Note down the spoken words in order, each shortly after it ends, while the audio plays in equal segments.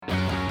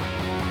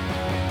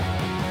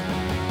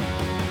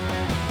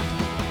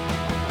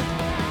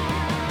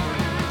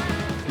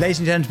Ladies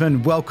and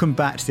gentlemen, welcome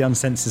back to the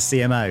Uncensored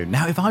CMO.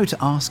 Now, if I were to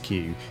ask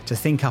you to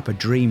think up a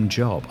dream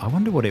job, I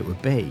wonder what it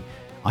would be.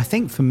 I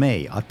think for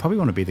me, I'd probably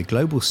want to be the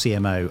global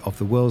CMO of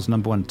the world's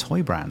 #1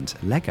 toy brand,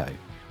 Lego.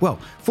 Well,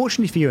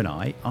 fortunately for you and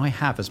I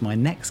have as my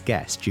next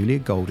guest, Julia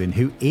Goldin,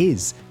 who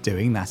is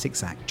doing that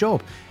exact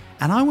job.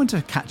 And I want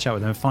to catch up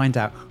with her and find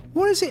out,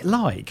 what is it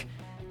like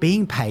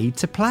being paid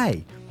to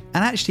play?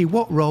 And actually,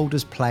 what role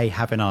does play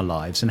have in our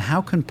lives? And how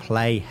can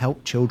play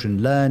help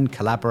children learn,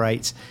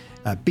 collaborate,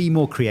 be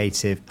more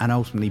creative, and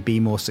ultimately be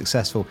more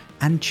successful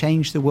and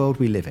change the world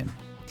we live in?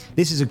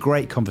 This is a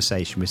great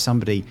conversation with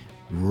somebody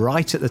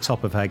right at the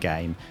top of her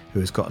game who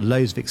has got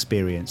loads of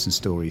experience and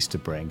stories to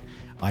bring.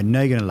 I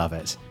know you're going to love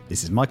it.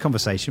 This is my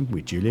conversation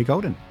with Julia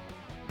Goldin.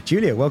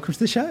 Julia, welcome to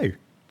the show.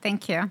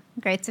 Thank you.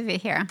 Great to be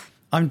here.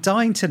 I'm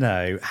dying to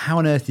know how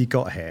on earth you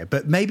got here,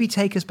 but maybe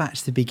take us back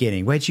to the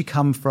beginning. Where did you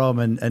come from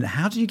and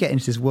how did you get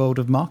into this world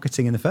of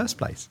marketing in the first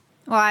place?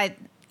 Well,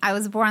 I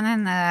was born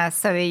in the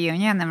Soviet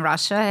Union in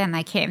Russia, and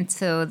I came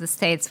to the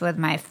States with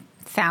my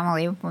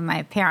family, with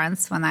my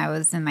parents, when I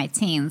was in my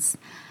teens.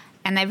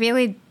 And I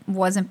really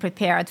wasn't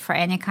prepared for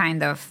any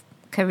kind of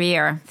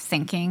career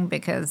thinking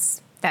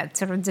because that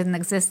sort of didn't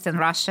exist in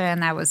Russia,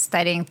 and I was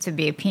studying to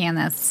be a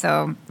pianist,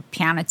 so a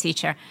piano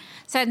teacher.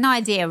 So I had no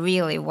idea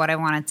really what I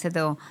wanted to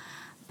do.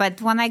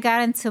 But when I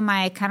got into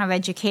my kind of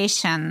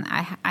education,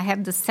 I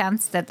had the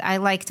sense that I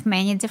liked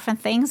many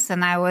different things,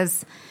 and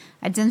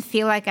I didn't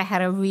feel like I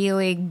had a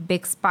really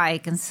big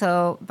spike. And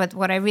so, but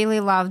what I really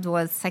loved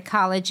was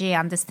psychology,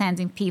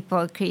 understanding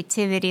people,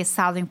 creativity,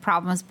 solving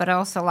problems, but I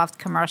also loved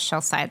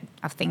commercial side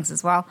of things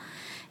as well.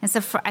 And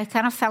so I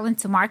kind of fell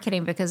into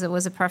marketing because it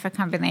was a perfect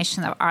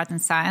combination of art and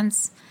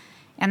science.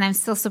 And I'm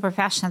still super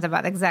passionate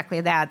about exactly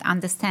that,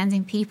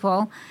 understanding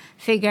people,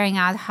 figuring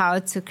out how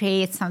to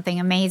create something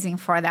amazing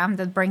for them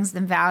that brings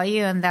them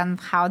value, and then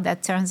how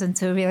that turns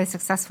into a really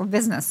successful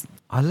business.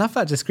 I love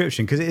that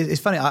description because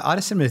it's funny. I had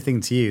a similar thing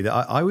to you that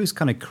I was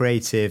kind of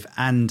creative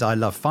and I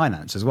love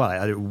finance as well. I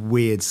had a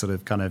weird sort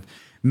of kind of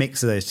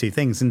mix of those two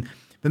things.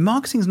 But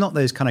marketing is not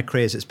those kind of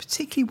careers that's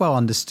particularly well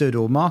understood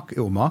or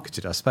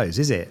marketed, I suppose,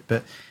 is it?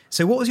 But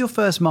so what was your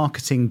first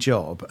marketing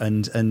job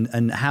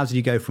and how did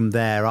you go from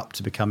there up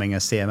to becoming a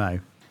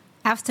CMO?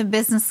 After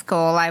business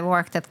school, I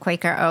worked at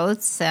Quaker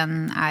Oats,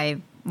 and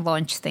I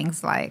launched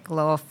things like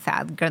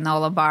low-fat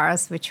granola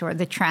bars, which were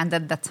the trend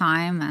at the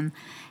time. And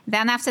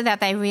then after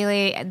that,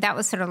 that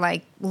was sort of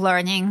like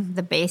learning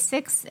the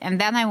basics. And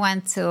then I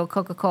went to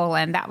Coca-Cola,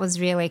 and that was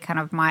really kind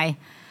of my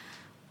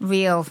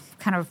real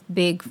kind of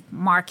big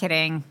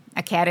marketing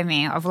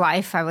academy of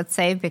life, I would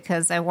say,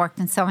 because I worked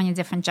in so many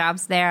different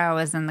jobs there. I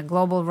was in the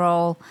global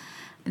role.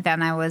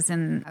 Then I was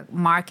in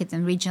market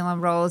and regional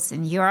roles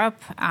in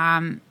Europe.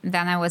 Then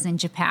I was in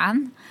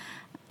Japan.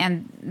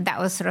 And that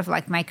was sort of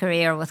like my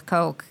career with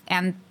Coke.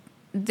 And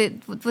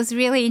what was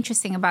really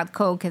interesting about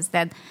Coke is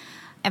that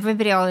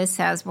everybody always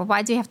says, well,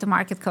 why do you have to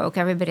market Coke?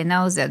 Everybody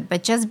knows it.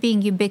 But just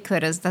being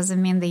ubiquitous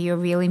doesn't mean that you're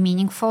really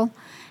meaningful.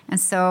 And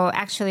so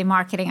actually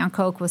marketing on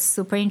Coke was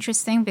super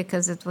interesting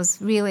because it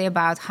was really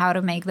about how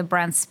to make the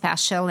brand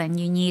special and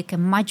unique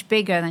and much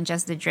bigger than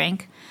just the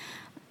drink.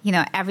 You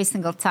know, every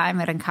single time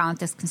it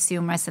encounters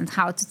consumers, and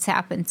how to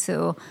tap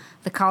into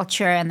the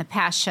culture and the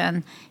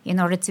passion in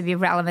order to be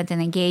relevant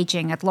and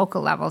engaging at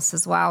local levels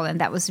as well. And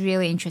that was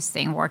really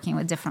interesting, working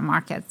with different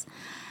markets.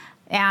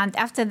 And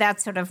after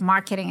that sort of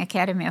marketing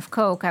academy of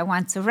Coke, I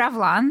went to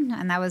Revlon,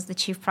 and I was the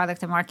chief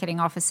product and marketing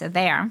officer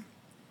there.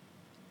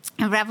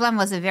 And Revlon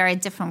was a very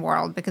different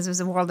world because it was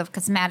a world of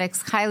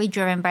cosmetics, highly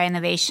driven by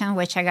innovation,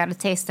 which I got a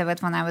taste of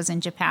it when I was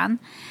in Japan,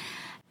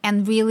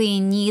 and really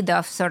in need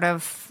of sort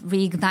of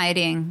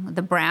reigniting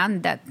the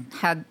brand that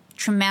had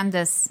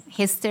tremendous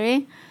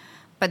history,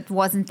 but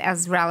wasn't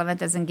as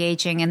relevant as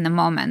engaging in the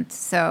moment.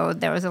 So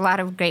there was a lot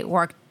of great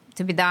work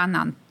to be done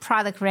on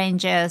product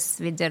ranges.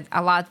 We did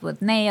a lot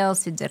with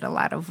nails. We did a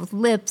lot of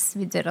lips.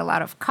 We did a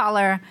lot of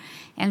color,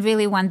 and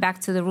really went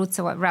back to the roots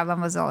of what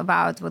Revlon was all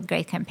about with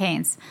great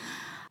campaigns.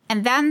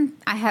 And then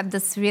I had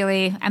this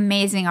really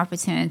amazing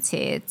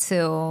opportunity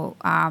to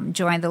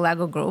join the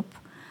Lego Group.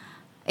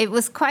 It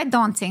was quite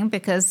daunting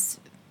because,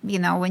 you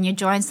know, when you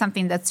join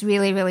something that's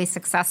really, really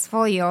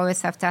successful, you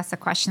always have to ask the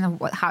question of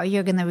how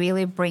you're going to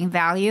really bring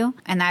value.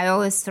 And I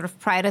always sort of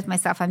prided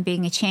myself on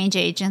being a change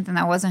agent, and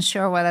I wasn't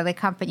sure whether the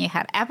company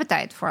had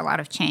appetite for a lot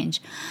of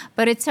change.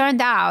 But it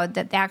turned out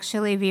that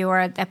actually we were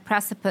at the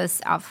precipice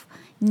of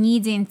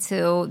needing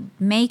to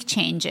make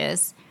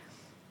changes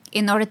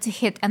in order to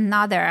hit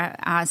another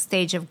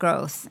stage of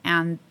growth.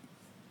 And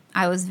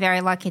I was very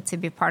lucky to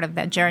be part of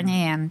that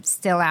journey, and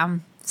still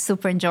am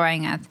super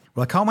enjoying it.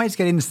 Well, I can't wait to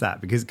get into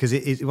that because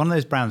it's one of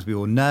those brands we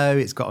all know.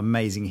 It's got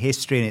amazing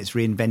history, and it's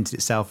reinvented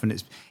itself,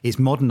 and it's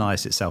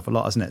modernized itself a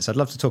lot, hasn't it? So I'd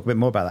love to talk a bit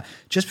more about that.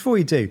 Just before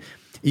we do,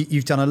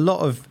 you've done a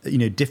lot of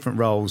different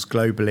roles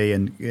globally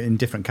and in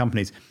different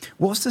companies.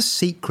 What's the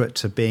secret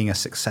to being a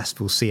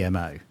successful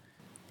CMO?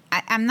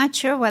 I'm not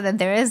sure whether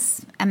there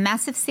is a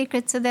massive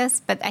secret to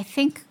this, but I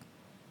think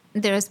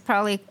there's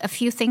probably a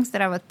few things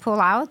that I would pull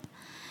out.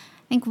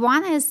 I think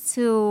one is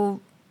to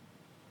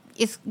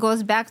it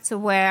goes back to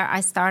where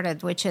I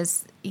started, which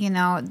is,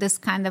 this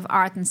kind of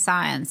art and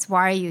science.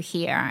 Why are you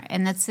here?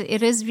 And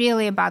it is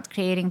really about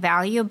creating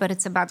value, but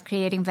it's about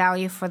creating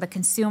value for the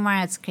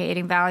consumer. It's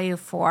creating value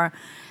for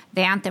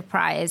the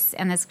enterprise,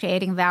 and it's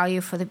creating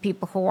value for the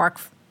people who work,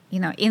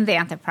 in the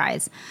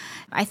enterprise.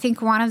 I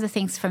think one of the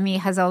things for me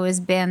has always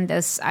been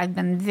this: I've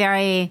been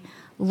very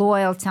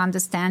loyal to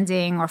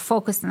understanding or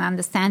focused on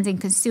understanding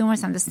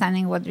consumers,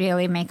 understanding what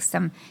really makes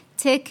them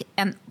tick,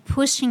 and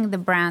pushing the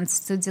brands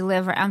to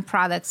deliver and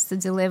products to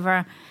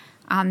deliver,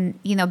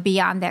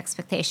 beyond the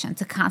expectation,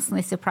 to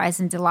constantly surprise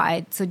and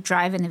delight, to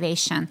drive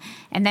innovation,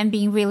 and then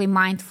being really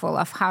mindful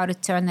of how to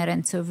turn it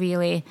into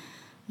really,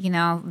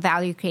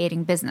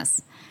 value-creating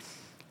business.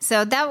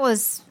 So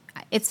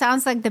it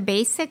sounds like the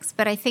basics,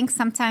 but I think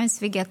sometimes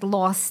we get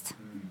lost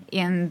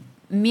in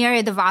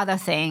myriad of other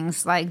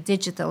things like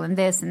digital and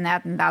this and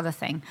that and the other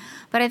thing.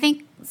 But I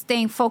think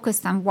staying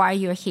focused on why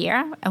you're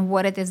here and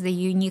what it is that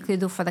you uniquely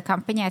do for the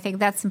company, I think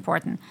that's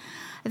important.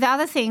 The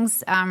other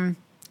things, I'm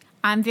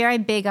very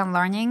big on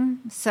learning,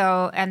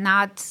 and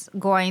not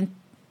going,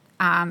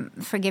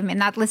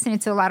 not listening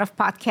to a lot of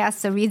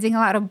podcasts or reading a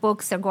lot of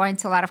books or going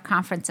to a lot of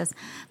conferences,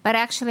 but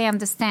actually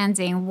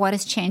understanding what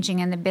is changing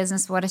in the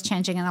business, what is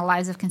changing in the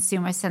lives of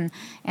consumers,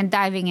 and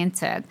diving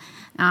into it.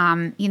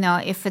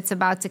 If it's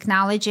about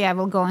technology, I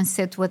will go and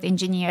sit with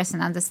engineers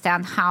and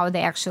understand how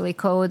they actually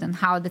code and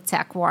how the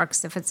tech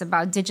works. If it's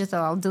about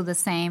digital, I'll do the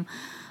same,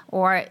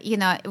 or,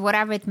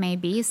 whatever it may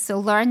be.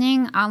 So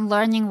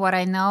unlearning what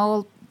I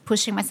know,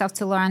 pushing myself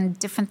to learn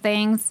different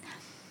things,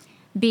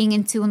 being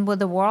in tune with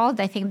the world,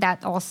 I think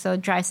that also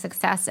drives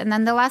success. And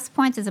then the last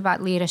point is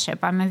about leadership.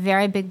 I'm a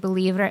very big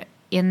believer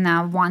in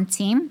one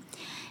team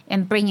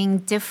and bringing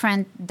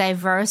different,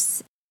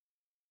 diverse.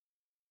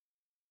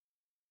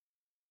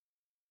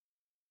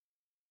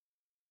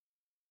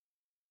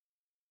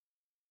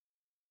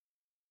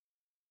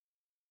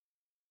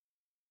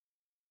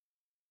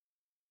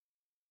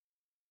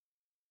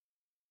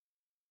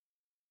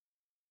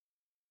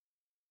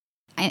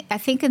 I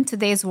think in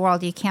today's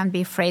world, you can't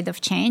be afraid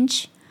of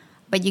change,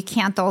 but you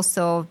can't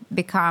also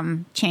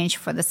become change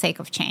for the sake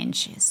of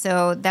change.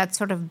 So that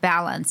sort of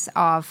balance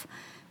of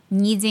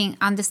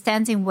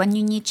understanding when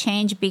you need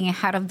change, being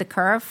ahead of the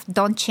curve.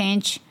 Don't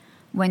change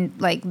when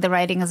the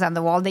writing is on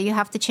the wall that you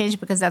have to change,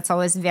 because that's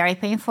always very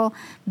painful.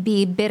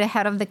 Be a bit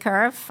ahead of the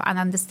curve and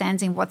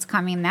understanding what's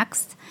coming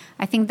next.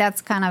 I think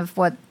that's kind of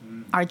what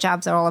our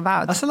jobs are all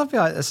about. That's a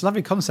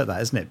lovely concept,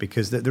 that, isn't it?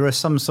 Because there are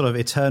some sort of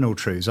eternal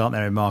truths, aren't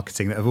there, in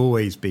marketing that have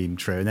always been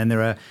true, and then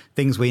there are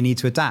things where you need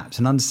to adapt,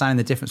 and understanding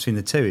the difference between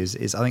the two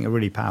is I think, a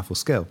really powerful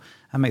skill.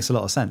 That makes a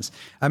lot of sense.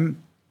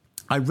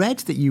 I read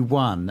that you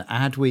won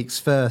Adweek's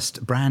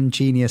first Brand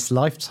Genius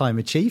Lifetime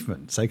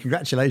Achievement, so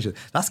congratulations.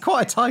 That's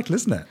quite a title,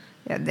 isn't it?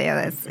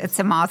 Yeah, it's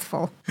a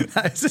mouthful.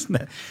 That is, isn't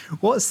it?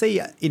 What's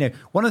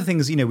one of the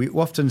things, we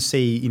often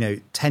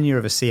see, tenure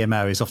of a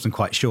CMO is often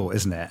quite short,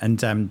 isn't it?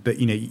 And, but,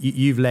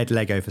 you've led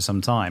Lego for some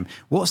time.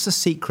 What's the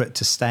secret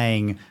to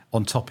staying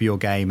on top of your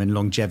game and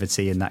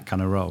longevity in that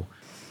kind of role?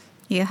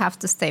 You have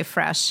to stay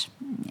fresh.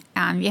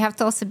 You have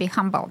to also be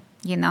humble,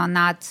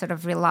 not sort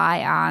of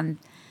rely on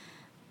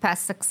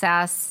past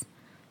success,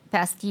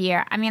 past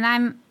year. I mean,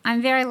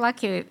 I'm very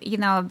lucky,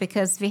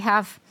 because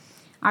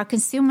our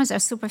consumers are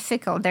super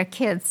fickle. They're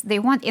kids. They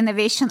want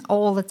innovation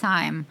all the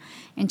time.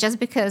 And just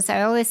because,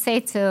 I always say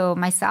to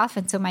myself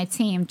and to my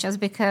team, just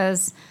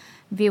because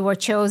we were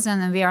chosen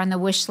and we are on the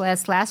wish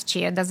list last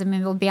year doesn't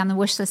mean we'll be on the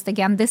wish list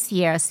again this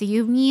year. So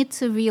you need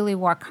to really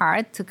work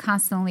hard to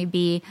constantly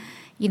be,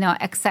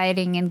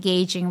 exciting,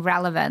 engaging,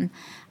 relevant.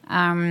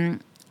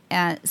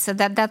 So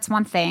that's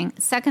one thing.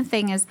 Second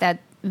thing is that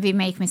we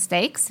make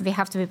mistakes. We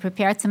have to be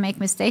prepared to make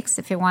mistakes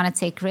if you want to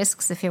take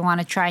risks, if you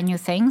want to try new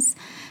things.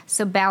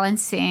 So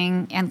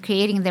balancing and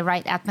creating the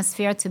right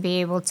atmosphere to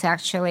be able to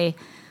actually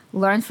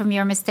learn from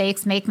your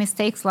mistakes, make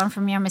mistakes, learn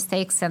from your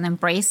mistakes, and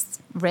embrace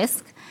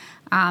risk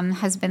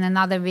has been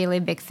another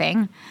really big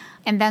thing.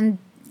 And then,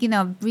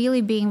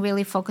 really being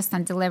really focused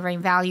on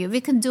delivering value.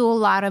 We can do a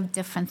lot of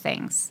different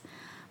things,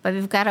 but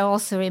we've got to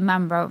also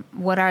remember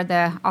what are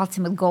the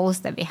ultimate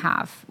goals that we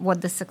have, what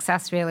does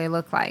success really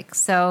look like.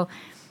 So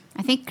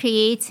I think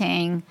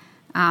creating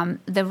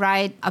the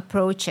right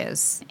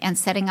approaches and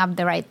setting up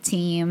the right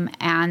team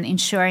and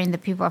ensuring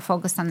that people are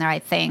focused on the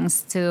right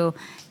things to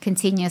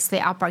continuously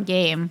up our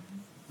game,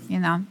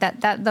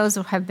 that those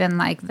have been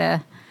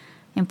the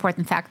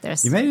important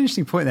factors. You made an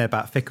interesting point there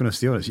about fickleness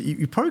of the audience.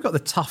 You've probably got the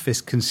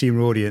toughest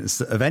consumer audience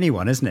of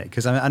anyone, isn't it?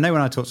 Because I know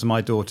when I talk to my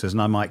daughters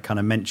and I might kind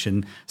of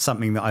mention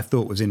something that I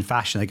thought was in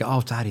fashion, they go,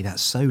 "Oh, Daddy,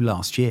 that's so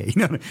last year."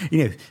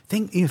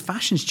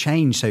 Fashion's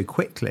changed so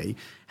quickly.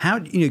 How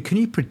can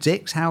you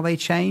predict how they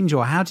change,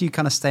 or how do you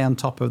kind of stay on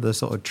top of the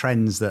sort of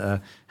trends that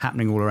are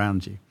happening all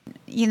around you?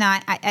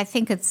 I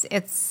think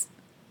it's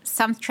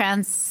some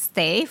trends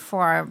stay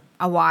for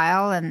a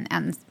while,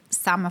 and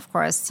some, of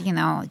course,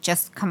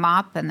 just come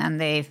up and then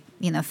they,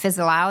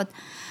 fizzle out.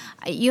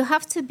 You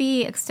have to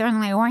be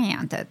externally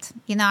oriented.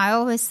 I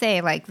always say,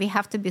 we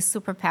have to be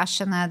super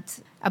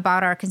passionate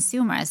about our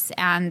consumers.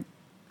 And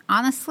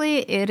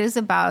honestly, it is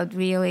about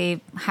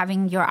really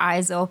having your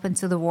eyes open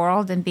to the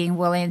world and being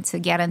willing to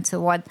get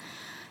into what,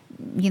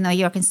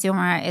 your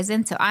consumer is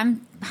into.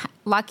 I'm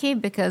lucky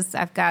because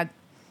I've got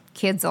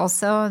kids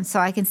also, and so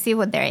I can see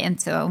what they're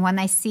into. And when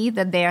I see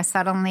that they are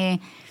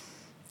suddenly,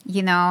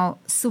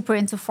 super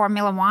into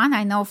Formula One,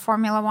 I know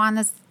Formula One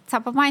is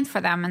top of mind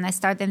for them, and I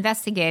start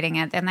investigating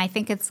it. And I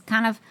think it's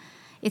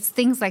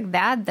things like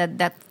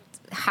that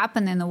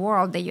happen in the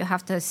world that you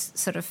have to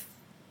sort of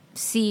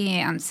see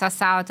and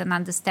suss out and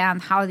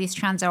understand how these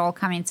trends are all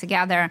coming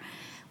together.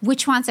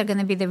 Which ones are going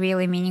to be the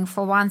really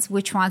meaningful ones?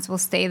 Which ones will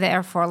stay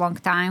there for a long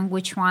time?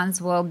 Which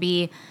ones will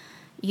be,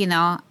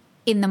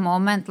 in the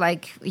moment,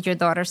 like your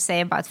daughters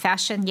say about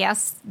fashion?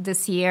 Yes,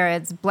 this year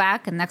it's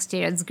black, and next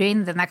year it's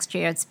green, the next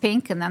year it's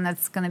pink, and then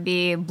it's going to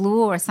be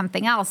blue or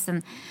something else.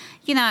 And,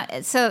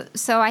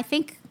 so I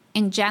think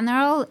in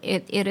general,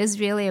 it is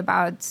really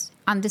about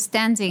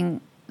understanding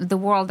the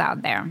world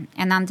out there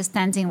and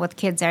understanding what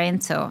kids are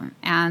into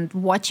and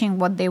watching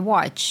what they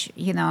watch,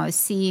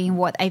 seeing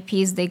what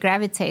IPs they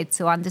gravitate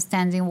to,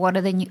 understanding what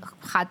are the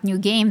hot new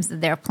games that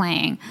they're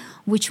playing,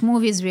 which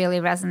movies really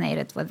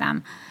resonated with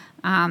them.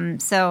 We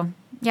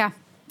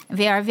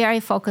are very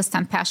focused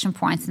on passion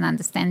points and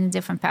understanding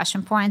different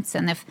passion points.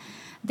 And if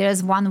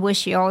there's one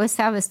wish you always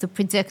have is to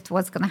predict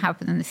what's going to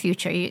happen in the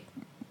future, you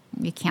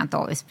can't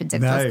always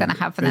predict what's going to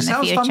happen in the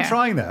future. It sounds fun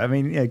trying that. I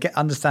mean,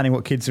 understanding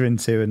what kids are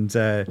into and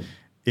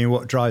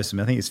what drives them.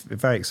 I think it's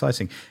very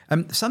exciting.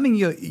 Something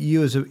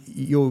you as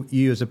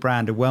a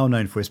brand are well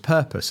known for is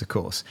purpose, of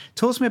course.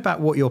 Talk to me about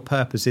what your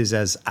purpose is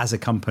as a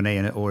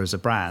company or as a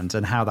brand,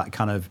 and how that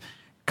kind of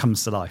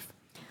comes to life.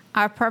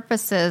 Our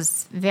purpose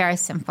is very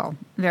simple.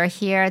 We're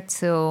here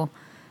to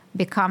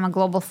become a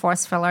global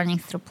force for learning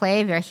through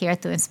play. We're here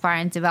to inspire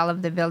and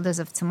develop the builders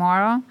of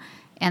tomorrow.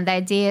 And the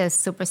idea is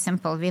super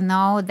simple. We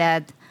know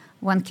that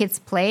when kids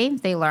play,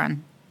 they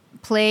learn.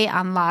 Play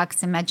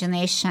unlocks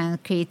imagination,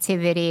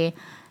 creativity,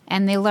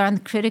 and they learn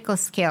critical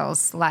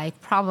skills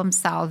like problem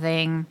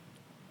solving,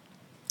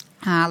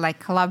 like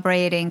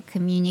collaborating,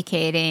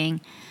 communicating.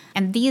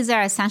 And these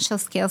are essential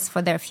skills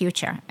for their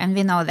future, and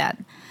we know that.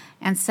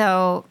 And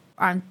so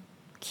our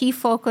key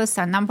focus,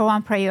 our number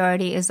one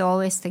priority is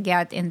always to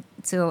get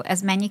into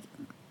as many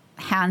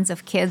hands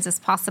of kids as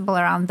possible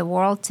around the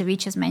world, to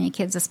reach as many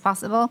kids as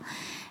possible,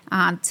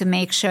 to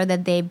make sure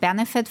that they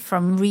benefit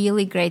from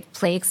really great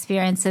play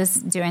experiences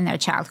during their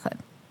childhood.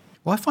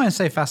 What I find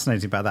so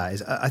fascinating about that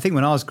is I think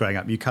when I was growing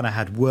up, you kind of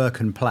had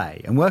work and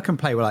play. And work and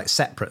play were like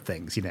separate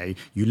things.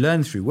 You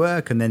learn through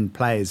work, and then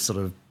play is sort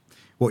of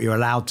what you're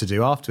allowed to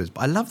do afterwards.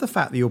 But I love the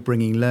fact that you're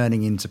bringing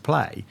learning into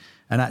play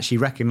and actually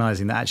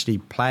recognizing that actually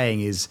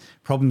playing is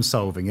problem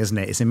solving, isn't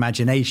it? It's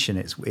imagination,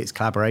 it's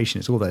collaboration,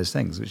 it's all those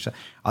things, which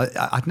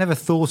I'd never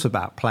thought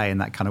about play in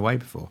that kind of way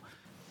before.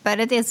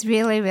 But it is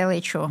really, really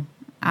true.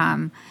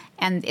 And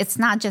it's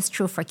not just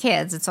true for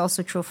kids, it's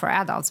also true for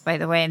adults, by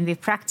the way. And we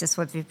practice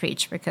what we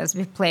preach because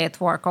we play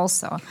at work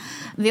also.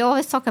 We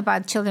always talk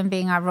about children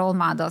being our role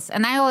models.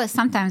 And I always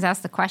sometimes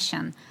ask the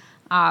question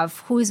of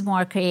who is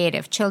more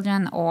creative,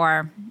 children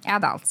or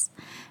adults?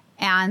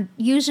 And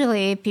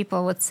usually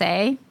people would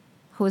say,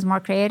 who is more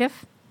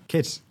creative?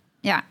 Kids.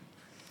 Yeah.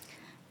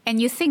 And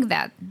you think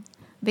that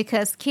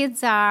because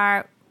kids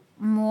are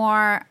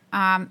more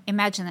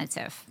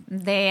imaginative.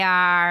 They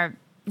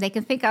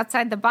can think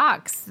outside the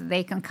box.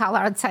 They can color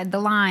outside the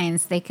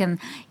lines. They can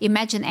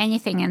imagine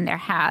anything in their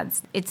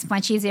heads. It's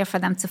much easier for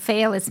them to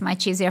fail. It's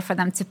much easier for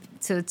them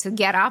to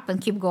get up and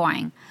keep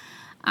going.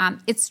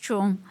 It's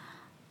true.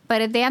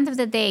 But at the end of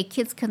the day,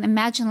 kids can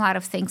imagine a lot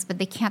of things, but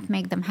they can't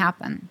make them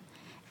happen.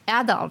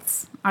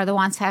 Adults are the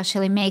ones who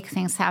actually make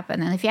things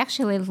happen. And if you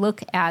actually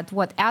look at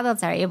what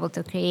adults are able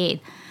to create,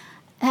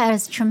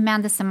 there's a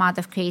tremendous amount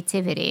of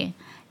creativity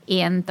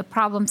in the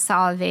problem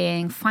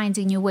solving,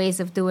 finding new ways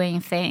of doing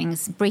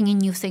things, bringing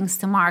new things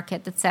to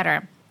market,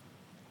 etc.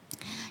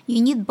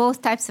 You need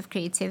both types of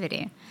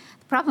creativity.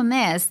 The problem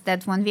is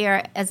that when we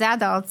are, as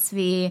adults,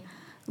 we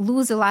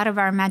lose a lot of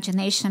our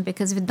imagination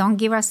because we don't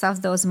give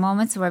ourselves those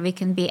moments where we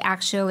can be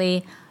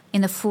actually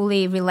in a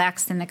fully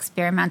relaxed and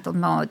experimental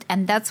mode.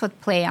 And that's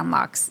what play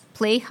unlocks.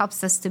 Play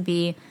helps us to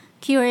be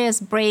curious,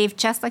 brave,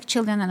 just like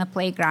children in a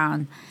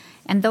playground.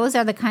 And those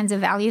are the kinds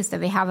of values that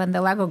we have in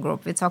the Lego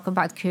group. We talk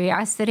about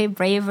curiosity,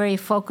 bravery,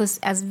 focus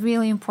as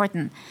really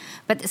important.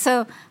 But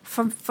so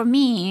for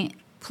me,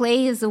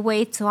 play is a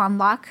way to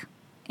unlock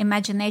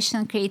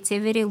imagination,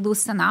 creativity,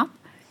 loosen up,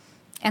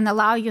 and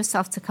allow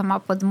yourself to come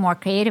up with more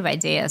creative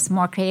ideas,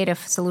 more creative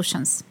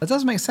solutions. That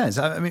does make sense.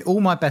 I mean, all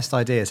my best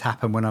ideas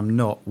happen when I'm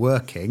not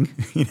working,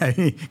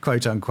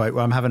 quote unquote,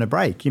 where I'm having a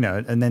break,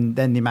 and then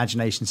the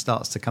imagination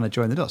starts to kind of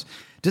join the dots.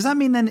 Does that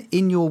mean then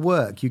in your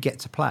work you get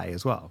to play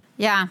as well?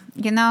 Yeah.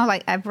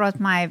 Like I brought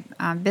my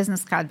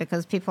business card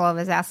because people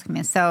always ask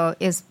me, so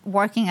is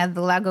working at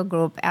the Lego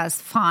group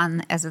as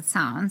fun as it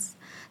sounds?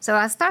 So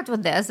I'll start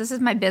with this. This is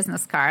my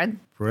business card.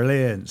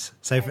 Brilliant.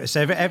 So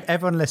for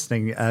everyone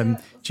listening,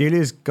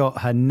 Julia's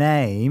got her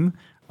name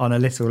on a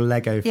little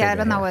Lego figure. Yeah, I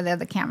don't know whether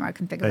the camera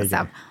can pick this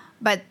up.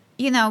 But,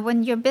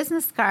 when your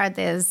business card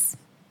is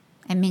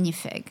a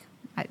minifig,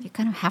 You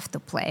kind of have to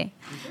play.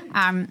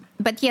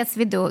 But yes,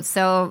 we do.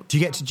 So do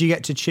you get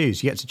to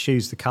choose? You get to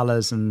choose the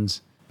colors and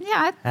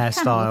it hairstyle.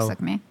 Kind of looks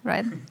like me,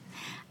 right?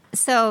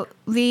 So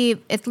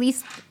we, at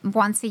least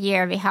once a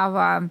year, we have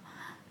a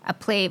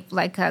play,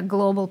 like a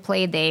global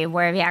play day,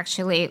 where we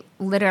actually,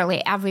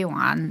 literally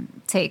everyone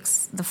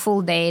takes the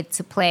full day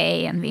to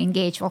play, and we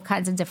engage all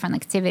kinds of different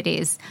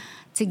activities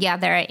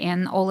together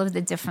in all of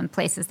the different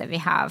places that we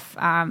have,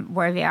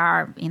 where we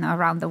are,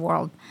 around the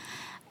world.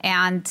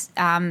 And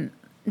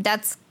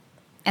that's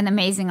an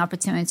amazing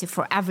opportunity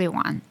for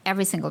everyone,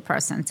 every single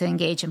person, to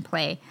engage and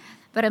play.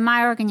 But in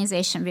my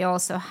organization, we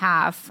also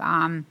have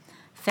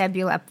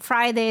Fabulab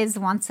Fridays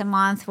once a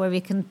month, where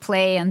we can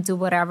play and do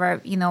whatever,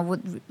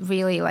 would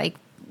really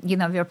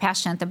we're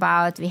passionate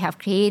about. We have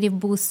creative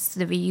booths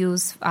that we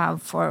use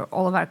for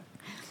all of our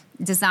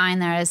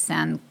designers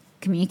and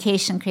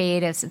communication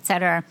creatives, et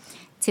cetera,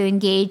 to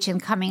engage in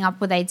coming up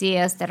with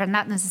ideas that are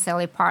not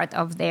necessarily part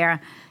of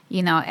their,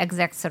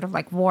 exact sort of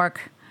like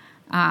work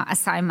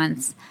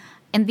assignments.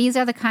 And these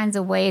are the kinds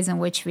of ways in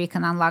which we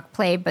can unlock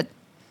play. But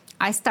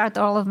I start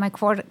all of my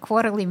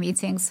quarterly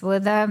meetings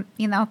with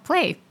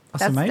play.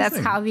 That's amazing. That's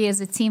how we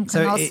as a team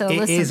can also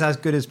listen. It is as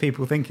good as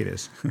people think it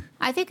is.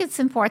 I think it's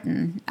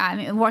important. I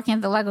mean, working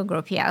at the Lego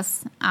Group,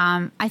 yes.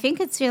 I think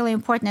it's really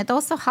important. It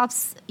also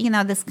helps,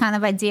 this kind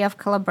of idea of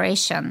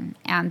collaboration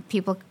and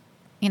people,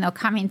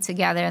 coming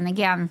together. And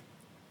again,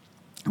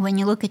 when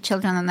you look at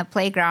children on the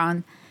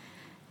playground,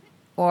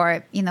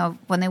 or,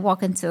 when they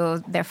walk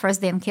into their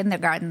first day in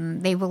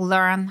kindergarten, they will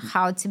learn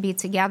how to be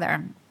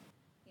together.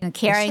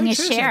 Caring is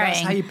sharing. That's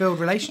how you build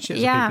relationships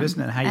with people,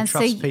 isn't it? How you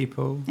trust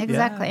people.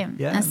 Exactly.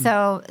 Yeah. And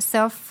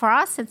so for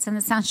us, it's an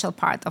essential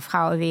part of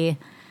how we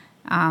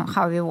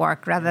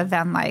work, rather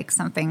than like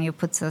something you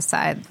put to the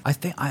side. I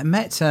think I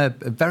met a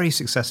very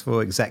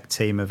successful exec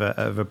team of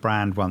a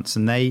brand once,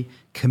 and they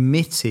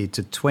committed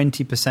to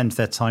 20% of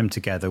their time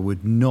together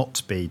would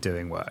not be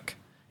doing work.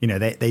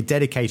 They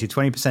dedicated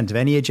 20% of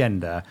any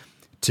agenda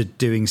to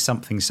doing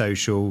something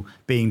social,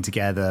 being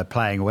together,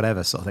 playing, or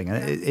whatever sort of thing.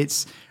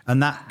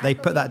 And they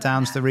put that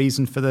down to the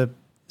reason for the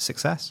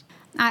success.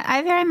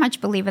 I very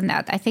much believe in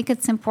that. I think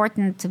it's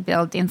important to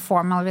build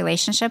informal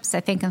relationships.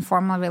 I think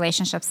informal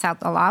relationships help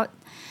a lot.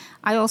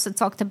 I also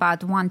talked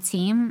about one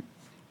team.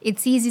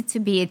 It's easy to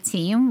be a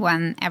team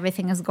when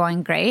everything is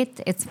going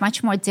great. It's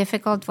much more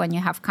difficult when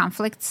you have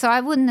conflict. So I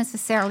wouldn't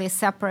necessarily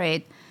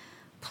separate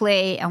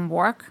play and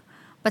work,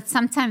 but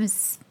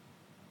sometimes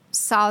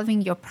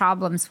solving your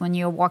problems when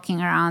you're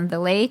walking around the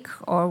lake,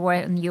 or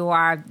when you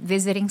are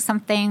visiting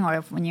something,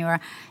 or when you're,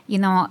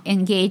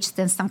 engaged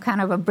in some kind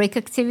of a brick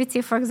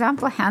activity, for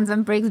example,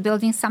 hands-on bricks,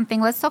 building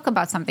something. Let's talk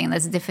about something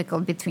that's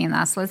difficult between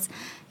us.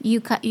 You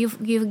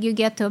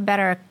get to a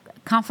better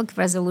conflict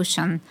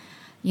resolution,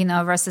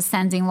 versus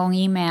sending long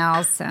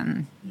emails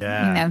and,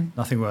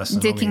 nothing worse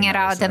than dicking it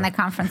out in the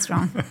conference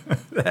room.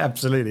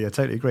 Absolutely, I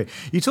totally agree.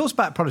 You talked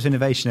about product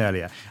innovation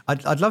earlier.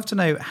 I'd love to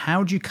know,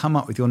 how do you come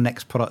up with your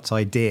next product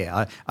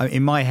idea?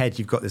 In my head,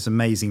 you've got this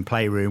amazing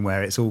playroom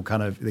where it's all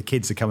kind of, the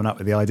kids are coming up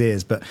with the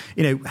ideas, but,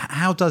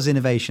 how does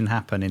innovation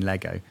happen in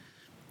Lego?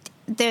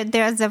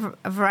 There's a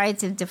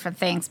variety of different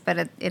things,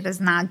 but it is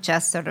not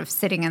just sort of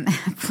sitting and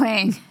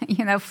playing,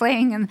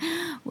 playing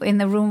in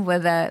the room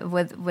with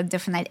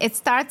different ideas. It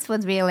starts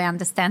with really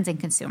understanding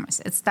consumers.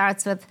 It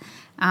starts with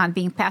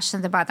being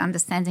passionate about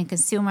understanding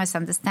consumers,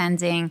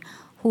 understanding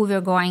who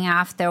we're going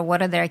after,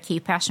 what are their key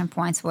passion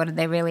points, what are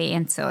they really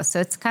into. So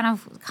it's kind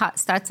of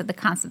starts at the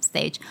concept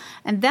stage.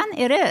 And then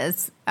it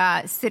is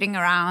sitting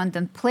around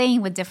and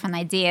playing with different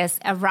ideas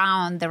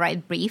around the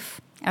right brief,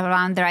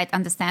 around the right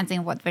understanding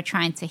of what we're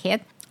trying to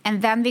hit.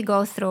 And then we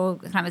go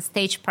through kind of a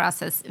stage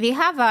process. We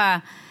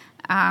have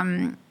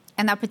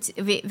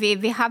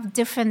we have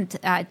different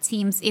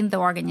teams in the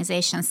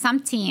organization. Some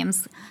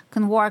teams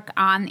can work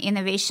on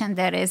innovation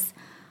that is,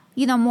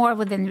 more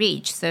within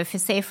reach. So if you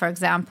say, for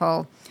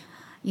example,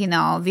 we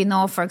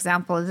know, for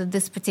example, that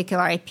this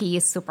particular IP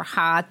is super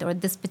hot, or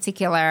this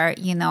particular,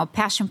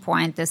 passion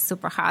point is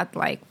super hot,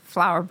 like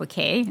flower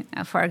bouquet,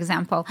 for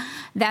example.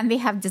 Then we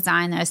have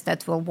designers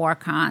that will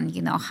work on,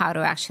 how to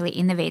actually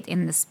innovate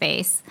in the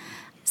space.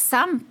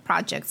 Some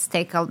projects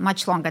take a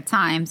much longer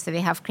time. So we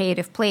have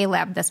Creative Play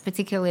Lab that's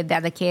particularly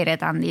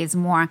dedicated on these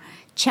more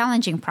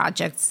challenging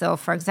projects. So,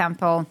 for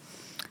example,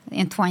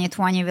 in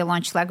 2020, we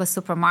launched Lego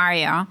Super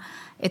Mario.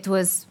 It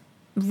was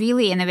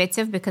really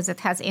innovative because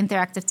it has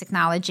interactive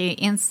technology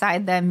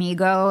inside the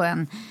Amigo,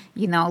 and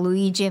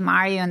Luigi and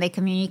Mario, and they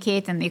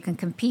communicate, and you can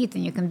compete,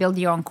 and you can build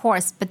your own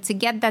course. But to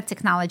get that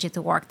technology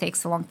to work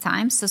takes a long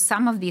time. So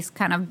some of these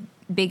kind of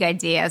big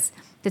ideas,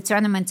 to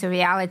turn them into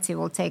reality,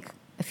 will take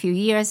a few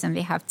years, and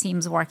we have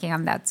teams working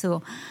on that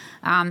too.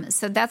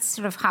 So that's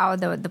sort of how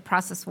the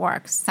process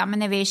works. Some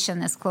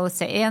innovation is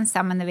closer in,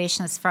 some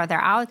innovation is further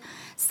out.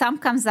 Some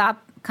comes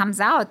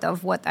out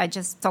of what I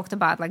just talked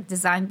about, like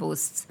design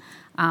boosts,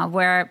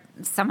 where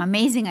some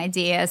amazing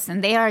ideas,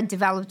 and they are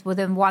developed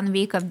within 1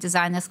 week of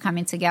designers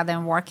coming together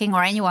and working,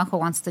 or anyone who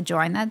wants to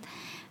join it.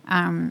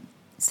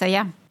 So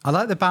yeah. I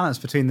like the balance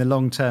between the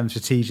long-term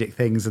strategic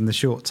things and the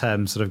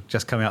short-term sort of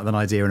just coming up with an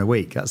idea in a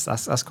week.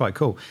 That's quite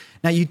cool.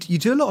 Now, you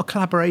do a lot of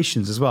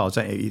collaborations as well,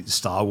 don't you?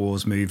 Star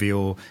Wars movie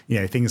or,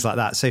 things like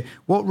that. So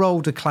what role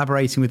do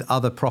collaborating with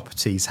other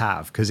properties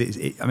have? Because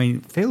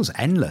it feels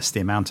endless, the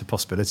amount of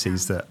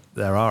possibilities that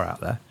there are out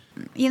there.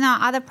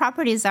 Other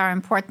properties are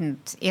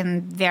important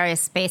in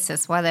various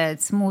spaces, whether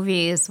it's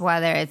movies,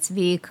 whether it's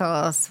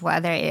vehicles,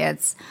 whether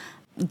it's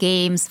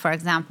games, for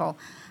example,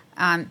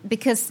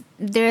 because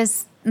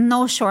there's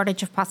no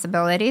shortage of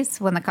possibilities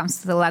when it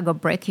comes to the Lego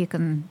brick. You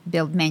can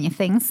build many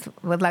things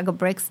with Lego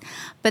bricks,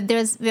 but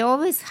we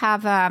always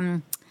have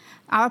our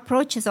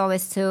approach is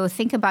always to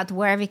think about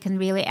where we can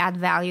really add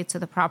value to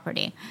the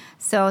property.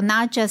 So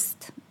not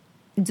just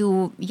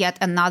do yet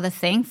another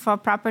thing for a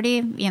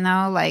property,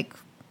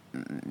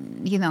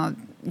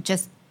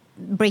 just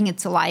bring it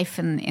to life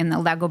in a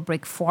Lego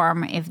brick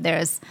form if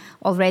there's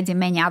already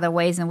many other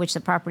ways in which the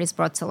property is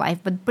brought to life,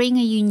 but bring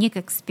a unique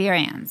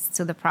experience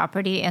to the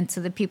property and to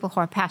the people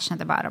who are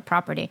passionate about a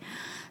property.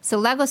 So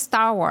Lego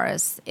Star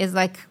Wars is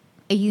like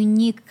a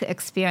unique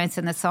experience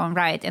in its own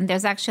right. And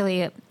there's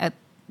actually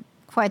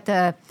quite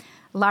a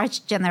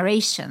large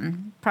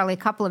generation, probably a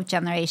couple of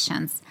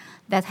generations,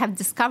 that have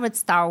discovered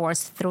Star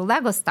Wars through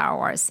Lego Star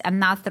Wars and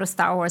not through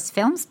Star Wars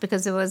films,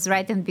 because it was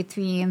right in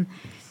between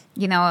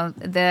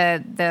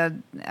the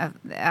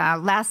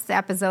last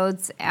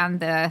episodes and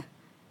the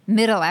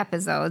middle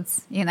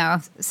episodes,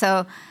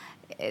 So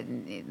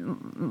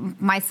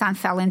my son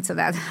fell into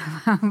that,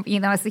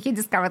 so he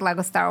discovered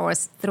Lego Star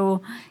Wars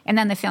and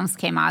then the films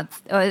came out,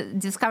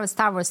 discovered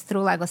Star Wars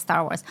through Lego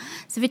Star Wars.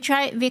 So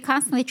we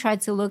constantly try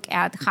to look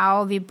at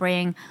how we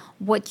bring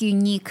what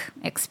unique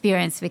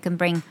experience we can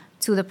bring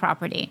to the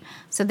property.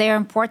 So they're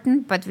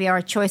important, but we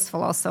are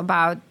choiceful also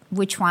about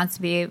which ones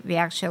we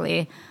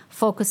actually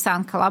focus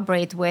on,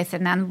 collaborate with,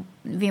 and then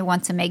we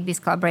want to make these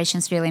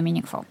collaborations really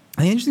meaningful.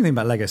 And the interesting thing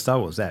about Lego Star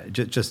Wars there,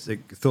 just a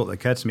thought that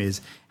occurred to me,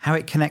 is how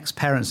it connects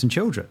parents and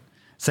children.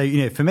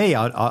 So, for me,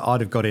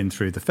 I'd have got in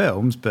through the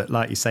films, but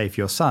like you say,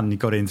 for your son, you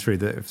got in through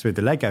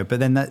the Lego, but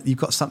then you've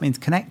got something to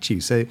connect you.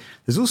 So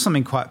there's also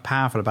something quite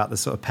powerful about the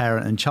sort of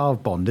parent and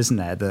child bond, isn't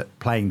there, that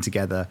playing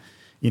together,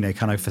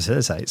 kind of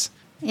facilitates.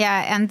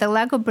 Yeah, and the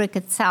Lego brick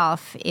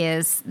itself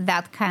is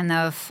that kind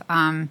of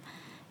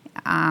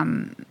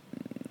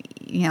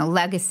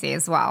legacy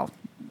as well,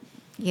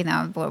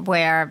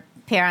 where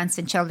parents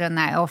and children,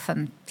 I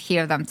often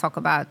hear them talk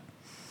about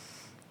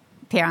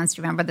parents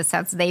remember the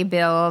sets they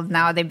build.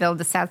 Now they build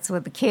the sets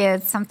with the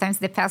kids. Sometimes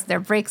they pass their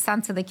bricks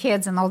on to the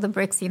kids, and all the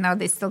bricks,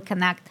 they still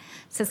connect.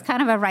 So it's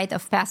kind of a rite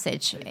of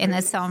passage in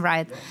its own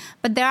right.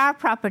 But there are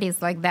properties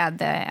like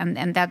that,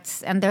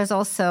 and there's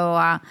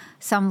also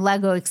some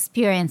Lego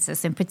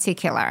experiences in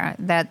particular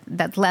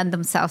that lend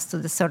themselves to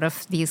the sort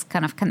of these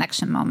kind of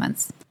connection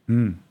moments.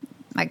 Mm.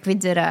 Like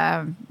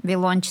we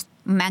launched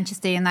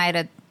Manchester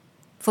United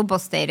football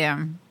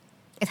stadium.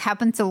 It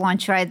happened to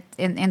launch right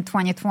in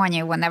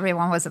 2020 when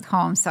everyone was at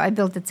home. So I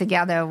built it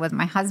together with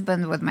my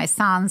husband, with my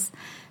sons,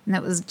 and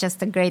it was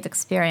just a great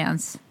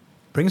experience.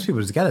 Brings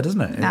people together, doesn't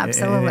it?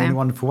 Absolutely. In a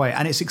wonderful way.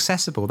 And it's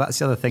accessible. That's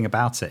the other thing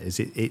about it, is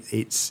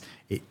it's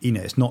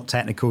not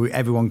technical.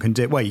 Everyone can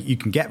do it. Well, you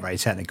can get very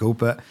technical,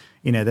 but,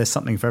 there's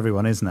something for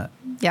everyone, isn't it?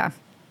 Yeah.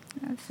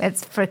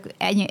 It's for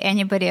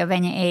anybody of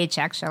any age,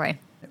 actually.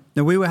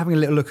 Now, we were having a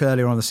little look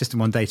earlier on the System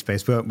 1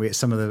 database, weren't we, at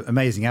some of the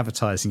amazing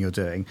advertising you're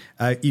doing.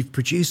 You've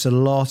produced a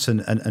lot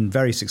and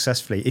very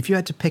successfully. If you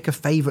had to pick a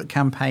favourite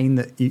campaign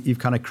that you've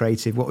kind of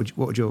created, what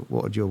would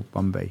your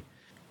one be?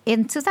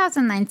 In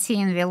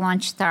 2019, we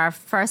launched our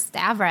first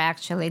ever,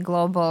 actually,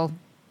 global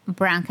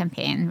brand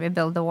campaign,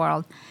 Rebuild the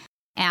World.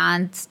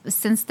 And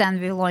since then,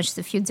 we launched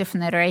a few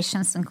different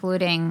iterations,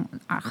 including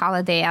our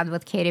holiday ad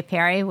with Katy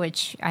Perry,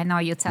 which I know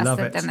you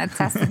tested, and it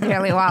tested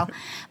really well.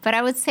 But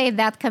I would say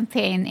that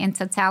campaign in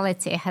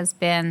totality has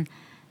been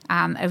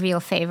a real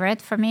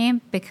favorite for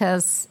me,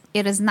 because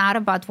it is not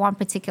about one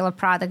particular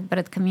product, but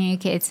it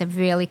communicates a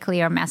really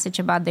clear message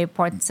about the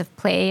importance of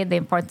play, the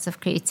importance of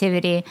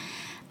creativity.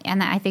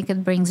 And I think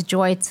it brings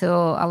joy to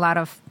a lot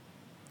of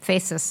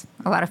faces,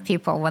 a lot of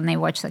people when they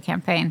watch the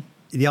campaign.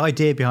 The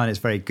idea behind it is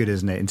very good,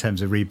 isn't it, in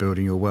terms of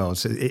rebuilding your world?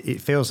 So it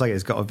feels like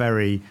it's got a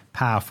very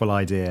powerful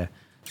idea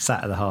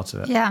sat at the heart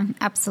of it. Yeah,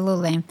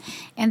 absolutely.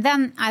 And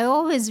then I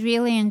always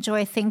really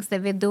enjoy things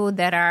that we do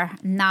that are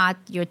not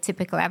your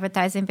typical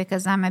advertising,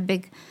 because I'm a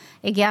big,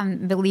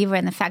 again, believer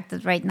in the fact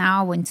that right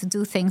now, when to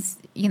do things,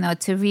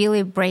 to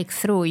really break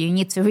through, you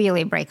need to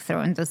really break through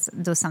and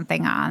do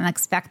something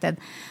unexpected.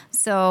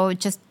 So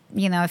just,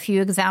 a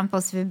few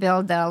examples. We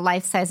built a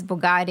life-size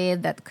Bugatti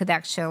that could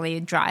actually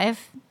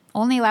drive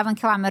only 11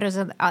 kilometers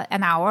an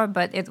hour,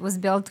 but it was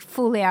built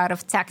fully out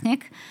of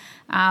Technic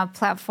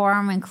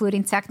platform,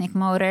 including Technic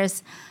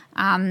motors.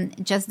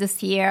 Just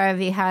this year,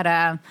 we had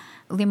a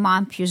Le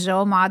Mans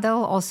Peugeot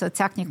model, also a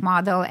Technic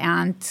model,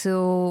 and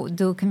to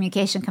do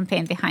communication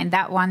campaign behind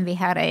that one, we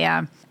had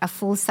a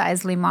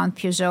full-size Le Mans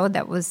Peugeot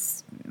that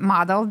was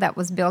model that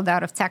was built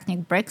out of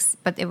Technic bricks,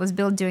 but it was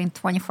built during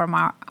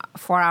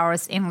 4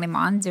 hours in Le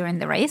Mans during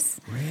the race.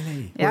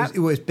 Really? Yeah. It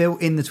was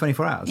built in the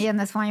 24 hours? Yeah, in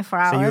the 24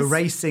 hours. So you were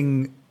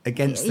racing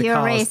against the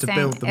cars to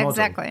build the model?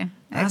 Exactly.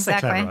 That's a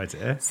clever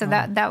idea. So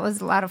that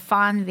was a lot of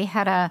fun. We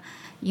had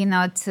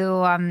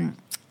to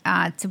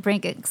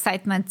bring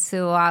excitement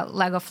to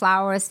Lego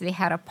Flowers. We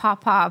had a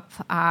pop-up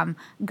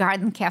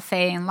garden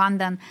cafe in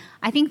London.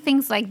 I think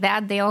things like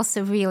that, they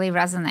also really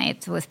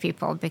resonate with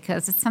people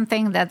because it's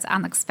something that's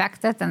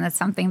unexpected and it's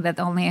something that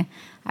only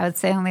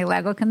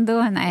Lego can do,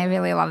 and I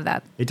really love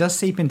that. It does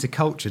seep into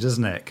culture,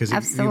 doesn't it? Because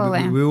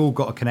we all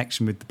got a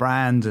connection with the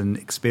brand and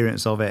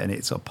experience of it, and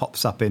it sort of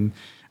pops up in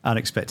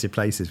unexpected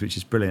places, which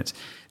is brilliant.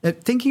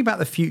 Thinking about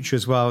the future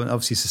as well, and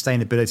obviously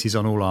sustainability is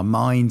on all our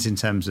minds in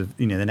terms of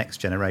the next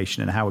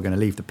generation and how we're going to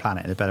leave the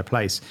planet in a better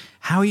place.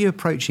 How are you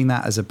approaching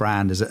that as a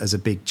brand, as a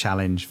big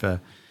challenge for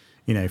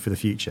the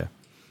future?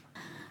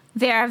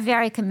 We are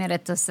very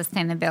committed to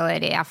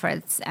sustainability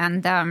efforts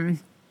and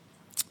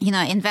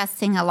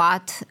investing a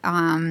lot.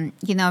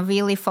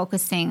 Really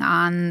focusing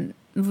on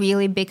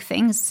really big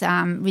things,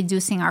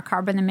 reducing our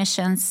carbon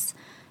emissions.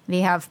 We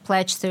have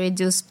pledged to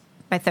reduce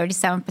by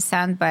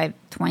 37% by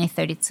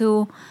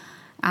 2032,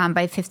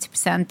 by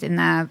 50% in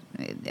a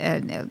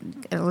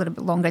little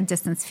bit longer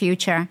distance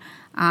future.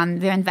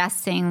 We're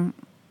investing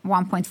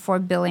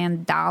 $1.4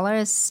 billion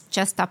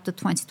just up to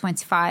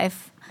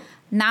 2025.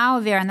 Now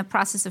we're in the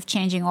process of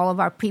changing all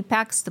of our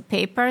pre-packs to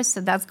paper,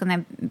 so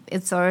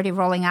it's already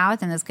rolling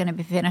out and it's going to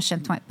be finished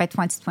by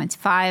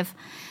 2025.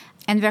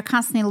 And we're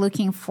constantly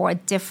looking for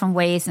different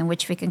ways in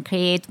which we can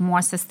create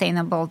more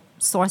sustainable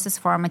sources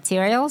for our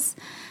materials.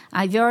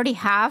 We already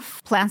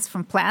have plants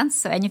from plants,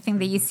 so anything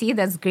that you see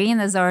that's green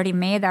is already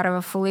made out of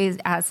a fully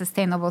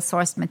sustainable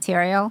sourced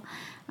material.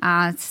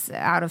 It's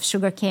out of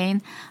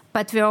sugarcane.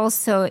 But we're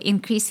also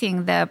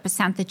increasing the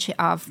percentage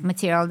of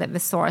material that we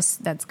source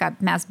that's got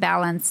mass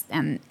balance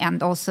and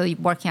also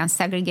working on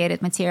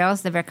segregated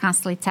materials that we're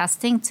constantly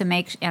testing to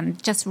make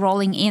and just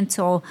rolling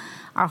into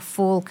our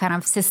full kind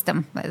of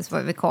system, is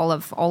what we call,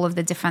 of all of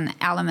the different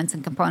elements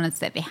and components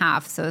that we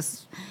have. So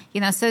it's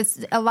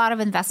a lot of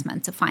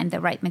investment to find the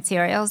right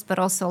materials, but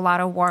also a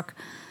lot of work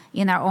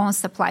in our own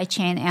supply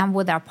chain and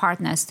with our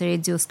partners to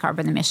reduce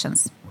carbon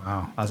emissions.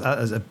 Wow,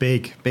 that's a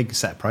big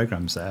set of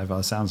programs there, by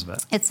the sounds of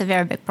it. It's a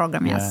very big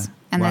program, yes. Yeah.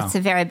 And wow. It's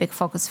a very big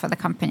focus for the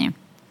company.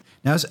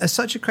 Now, as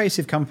such a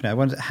creative company, I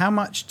wonder, how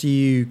much do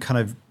you kind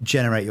of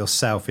generate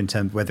yourself in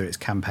terms of whether it's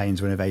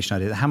campaigns or innovation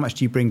ideas? How much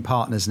do you bring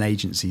partners and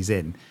agencies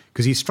in?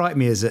 Because you strike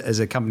me as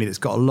a company that's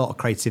got a lot of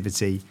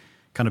creativity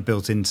kind of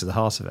built into the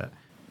heart of it.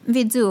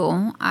 We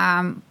do.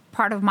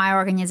 Part of my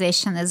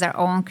organization is our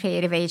own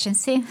creative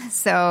agency.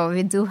 So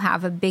we do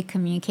have a big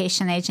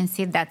communication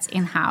agency that's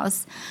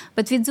in-house.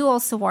 But we do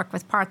also work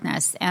with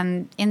partners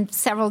and in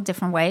several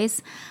different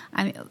ways.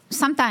 I mean,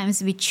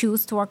 sometimes we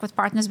choose to work with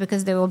partners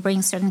because they will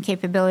bring certain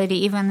capability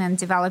even in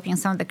developing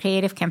some of the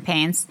creative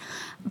campaigns,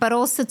 but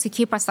also to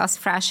keep ourselves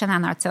fresh and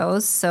on our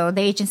toes. So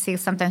the agency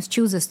sometimes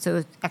chooses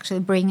to actually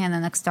bring in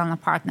an external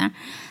partner.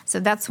 So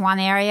that's one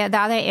area. The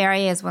other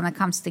area is when it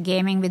comes to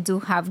gaming, we do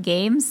have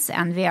games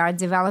and we are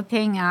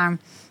developing.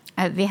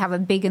 We have a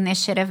big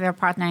initiative. We're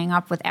partnering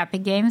up with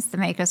Epic Games, the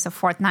makers of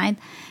Fortnite,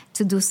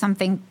 to do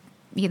something,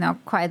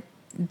 quite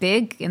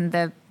big in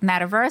the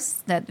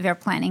metaverse that we're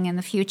planning in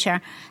the future.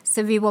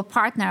 So we will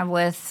partner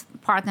with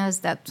partners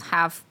that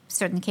have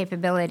certain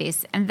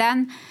capabilities. And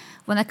then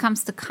when it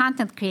comes to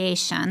content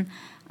creation,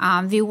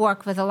 we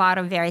work with a lot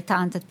of very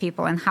talented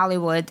people in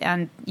Hollywood.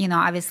 And,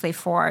 obviously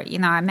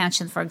I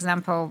mentioned, for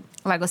example,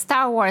 Lego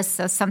Star Wars.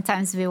 So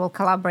sometimes we will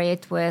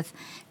collaborate with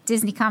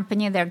Disney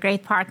company. They're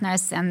great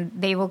partners, and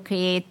they will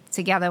create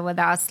together with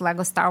us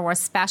Lego Star Wars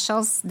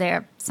specials.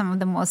 They're some of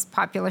the most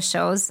popular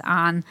shows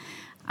on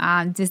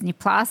Disney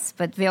Plus,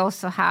 but we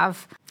also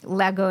have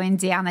Lego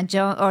Indiana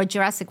Jones or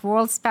Jurassic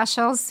World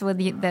specials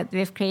that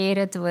we've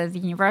created with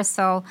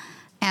Universal,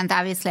 and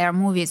obviously our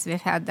movies. We've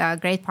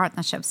had great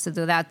partnerships to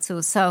do that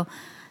too.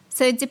 So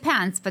it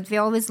depends, but we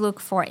always look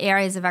for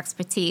areas of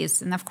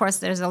expertise. And of course,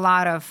 there's a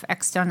lot of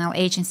external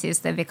agencies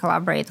that we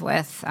collaborate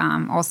with,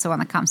 also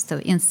when it comes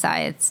to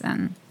insights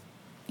and,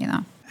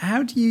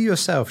 How do you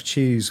yourself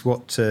choose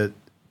what to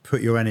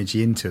put your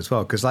energy into as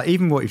well? Because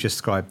even what you've just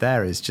described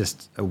there is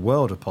just a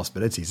world of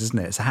possibilities, isn't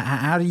it? So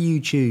how do you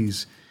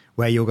choose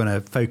where you're going to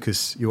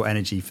focus your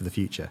energy for the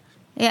future?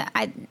 Yeah,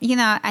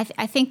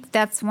 I think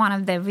that's one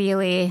of the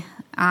really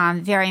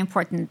very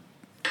important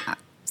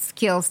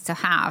skills to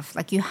have.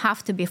 Like, you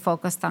have to be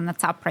focused on the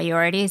top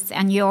priorities,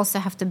 and you also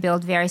have to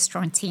build very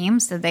strong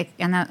teams so they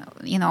can,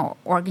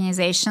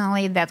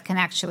 organizationally, that can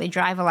actually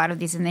drive a lot of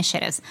these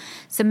initiatives.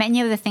 So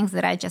many of the things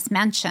that I just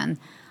mentioned,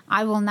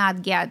 I will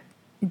not get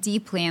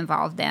deeply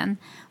involved in.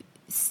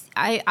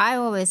 I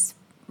always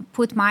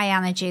put my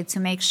energy to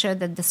make sure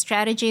that the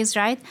strategy is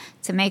right,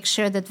 to make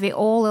sure that we're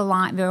all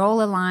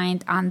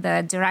aligned on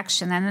the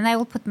direction. And then I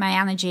will put my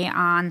energy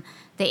on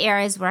the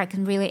areas where I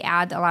can really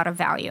add a lot of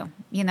value,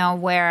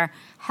 where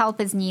help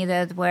is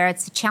needed, where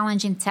it's a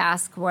challenging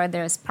task, where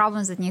there's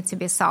problems that need to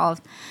be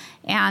solved.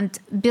 And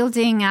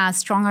building a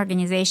strong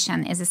organization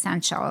is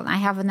essential. And I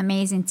have an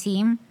amazing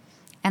team,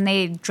 and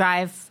they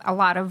drive a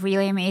lot of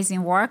really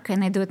amazing work, and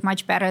they do it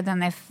much better than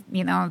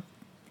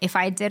if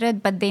I did it.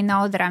 But they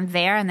know that I'm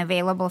there and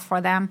available for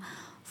them,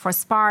 for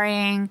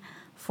sparring,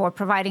 for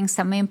providing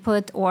some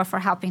input, or for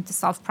helping to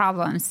solve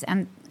problems.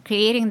 And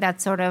creating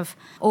that sort of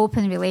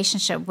open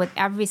relationship with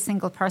every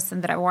single person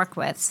that I work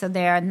with. So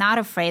they're not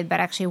afraid, but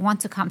actually want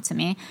to come to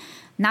me,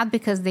 not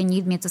because they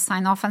need me to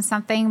sign off on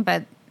something,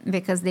 but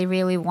because they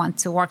really want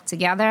to work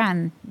together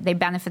and they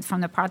benefit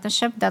from the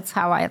partnership. That's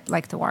how I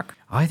like to work.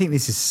 I think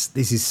this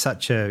is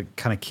such a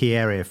kind of key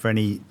area for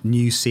any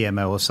new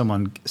CMO or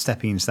someone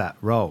stepping into that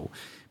role,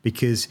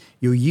 because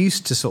you're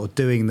used to sort of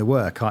doing the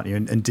work, aren't you,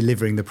 and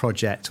delivering the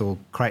project or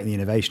creating the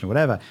innovation or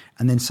whatever,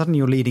 and then suddenly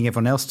you're leading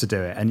everyone else to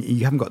do it, and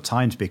you haven't got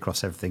time to be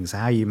across everything. So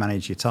how you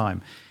manage your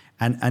time.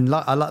 And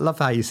I love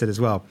how you said as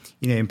well,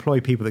 employ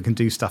people that can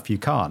do stuff you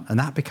can't. And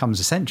that becomes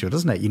essential,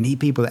 doesn't it? You need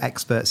people that are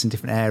experts in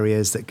different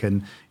areas that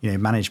can,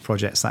 manage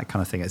projects, that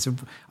kind of thing. I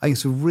think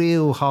it's a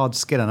real hard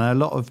skill. And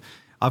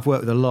I've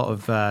worked with a lot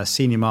of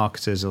senior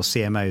marketers or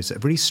CMOs that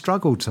have really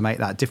struggled to make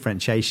that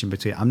differentiation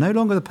between, I'm no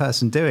longer the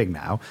person doing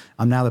now,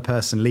 I'm now the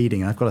person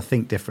leading, and I've got to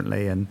think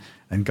differently and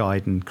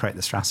guide and create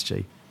the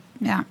strategy.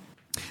 Yeah.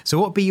 So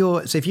what would be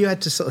so if you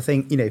had to sort of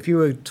think, if you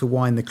were to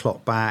wind the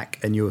clock back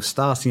and you're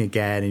starting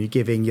again and you're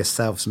giving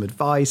yourself some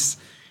advice,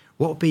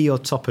 what would be your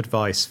top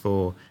advice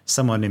for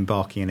someone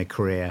embarking in a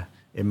career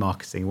in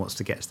marketing who wants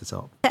to get to the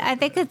top? I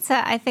think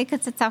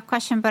it's a tough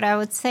question, but I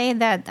would say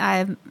that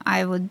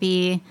I would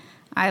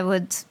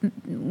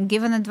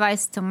give an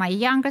advice to my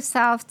younger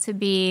self to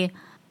be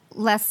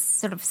less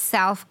sort of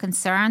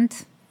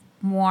self-concerned,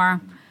 more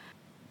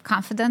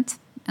confident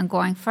and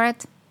going for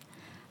it.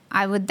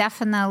 I would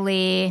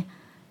definitely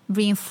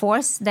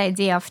reinforce the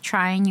idea of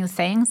trying new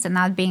things and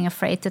not being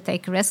afraid to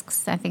take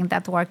risks. I think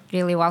that worked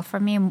really well for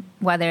me,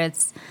 whether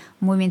it's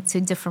moving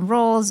to different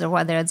roles or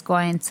whether it's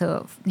going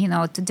to,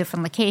 to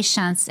different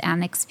locations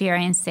and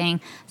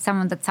experiencing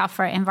some of the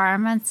tougher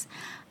environments.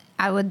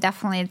 I would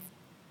definitely,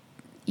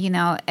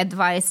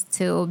 advise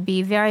to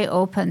be very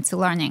open to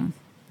learning.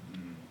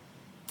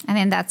 I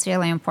think that's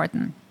really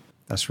important.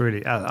 That's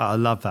really, I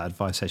love that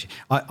advice, actually.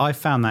 I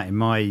found that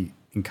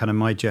in kind of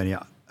my journey.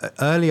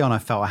 Early on, I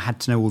felt I had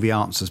to know all the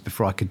answers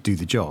before I could do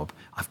the job.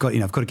 I've got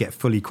to get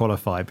fully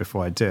qualified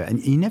before I do it.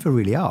 And you never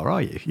really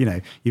are you?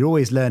 You're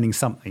always learning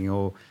something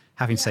or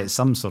having to take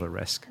some sort of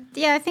risk.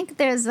 Yeah, I think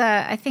there's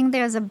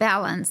a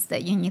balance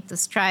that you need to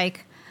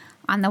strike.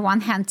 On the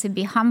one hand, to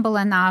be humble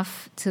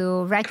enough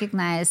to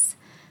recognize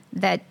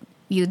that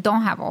you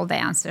don't have all the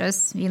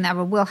answers. You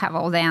never will have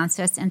all the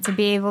answers. And to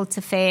be able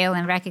to fail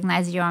and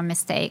recognize your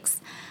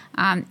mistakes.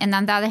 And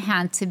on the other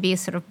hand, to be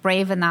sort of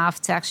brave enough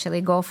to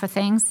actually go for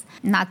things,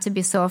 not to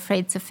be so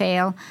afraid to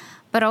fail,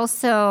 but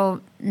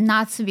also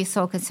not to be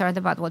so concerned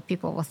about what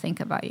people will think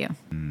about you.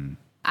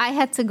 I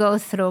had to go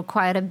through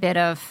quite a bit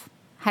of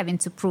having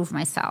to prove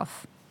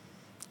myself.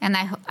 And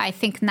I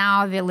think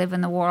now we live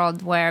in a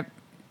world where,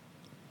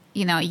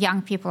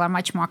 young people are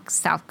much more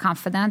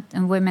self-confident,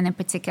 and women in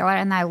particular,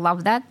 and I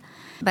love that.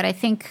 But I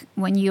think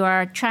when you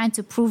are trying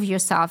to prove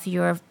yourself,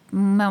 you're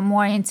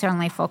more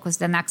internally focused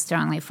than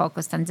externally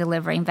focused on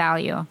delivering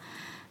value.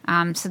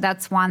 So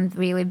that's one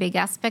really big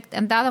aspect.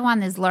 And the other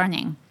one is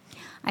learning.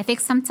 I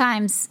think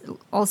sometimes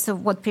also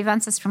what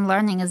prevents us from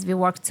learning is we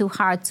work too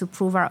hard to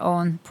prove our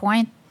own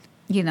point.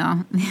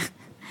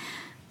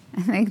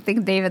 I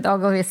think David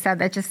Ogilvy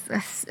said, I just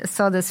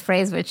saw this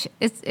phrase, which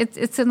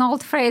it's an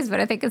old phrase,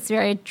 but I think it's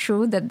very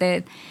true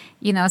that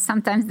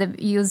sometimes they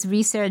use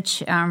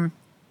research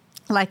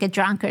like a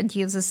drunkard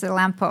uses a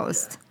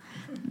lamppost.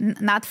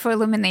 Not for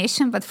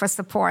illumination, but for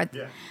support.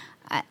 Yeah.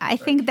 I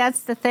think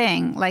that's the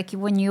thing. Like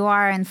when you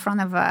are in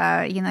front of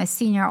a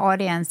senior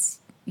audience,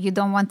 you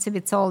don't want to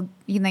be told,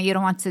 you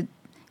don't want to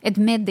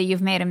admit that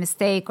you've made a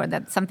mistake or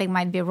that something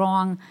might be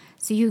wrong.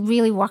 So you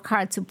really work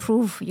hard to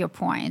prove your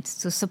point,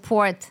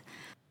 to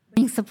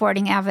bring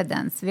supporting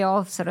evidence. We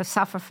all sort of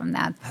suffer from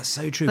that. That's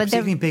so true, but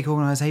particularly in big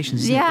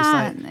organizations.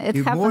 Yeah, it's like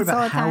you're more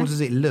about how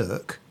does it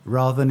look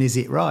rather than is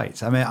it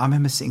right. I mean, I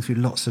remember sitting through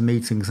lots of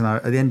meetings, and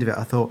at the end of it,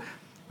 I thought,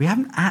 we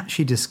haven't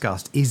actually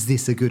discussed, is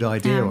this a good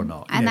idea or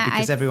not?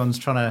 Because everyone's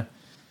trying to...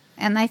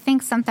 And I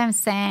think sometimes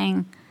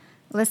saying,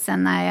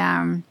 listen,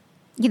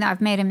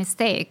 I've made a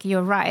mistake.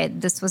 You're right.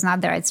 This was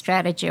not the right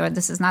strategy, or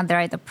this is not the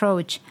right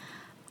approach.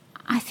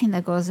 I think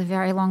that goes a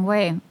very long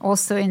way,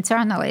 also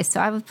internally.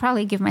 So I would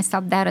probably give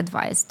myself that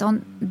advice.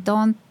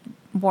 Don't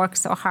work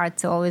so hard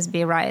to always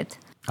be right.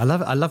 I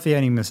love the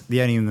owning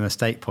the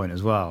mistake point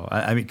as well.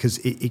 I mean, because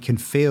it can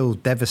feel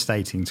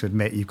devastating to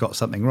admit you've got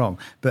something wrong.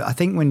 But I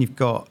think when you've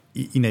got,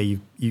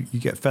 you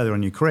get further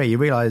on your career, you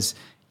realise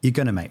you're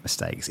going to make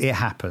mistakes. It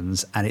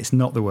happens, and it's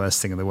not the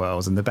worst thing in the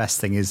world. And the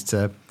best thing is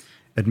to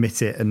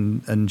admit it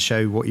and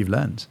show what you've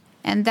learned.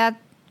 And that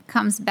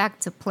comes back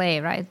to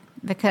play, right?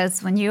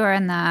 Because when you're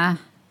in a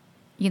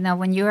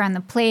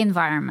play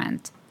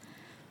environment,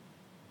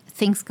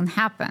 things can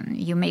happen.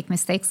 You make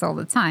mistakes all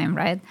the time,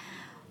 right?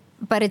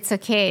 But it's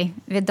okay.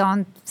 We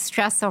don't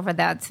stress over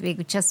that. We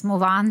just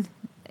move on.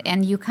 And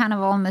you kind of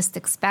almost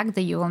expect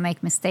that you will make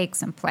mistakes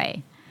and play.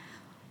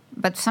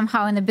 But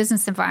somehow in the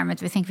business environment,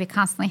 we think we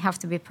constantly have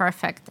to be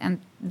perfect. And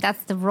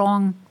that's the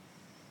wrong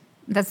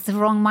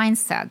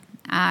mindset.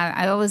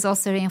 I always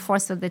also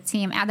reinforce with the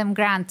team. Adam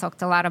Grant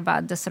talked a lot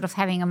about the sort of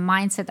having a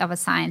mindset of a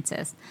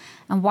scientist.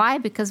 And why?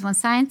 Because when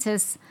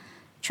scientists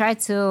try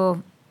to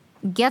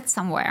get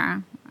somewhere,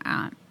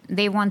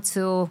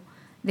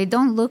 they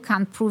don't look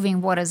on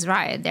proving what is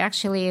right. They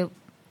actually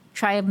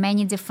try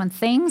many different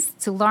things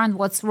to learn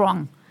what's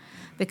wrong.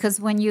 Because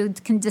when you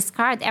can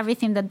discard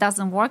everything that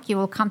doesn't work, you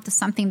will come to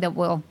something that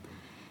will.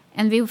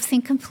 And we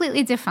think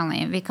completely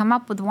differently. We come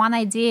up with one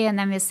idea and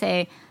then we say,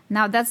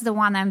 now that's the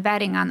one I'm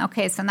betting on.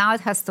 Okay, so now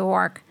it has to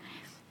work.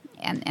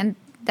 And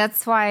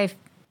that's why...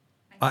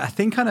 I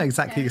think I know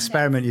exactly the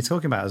experiment you're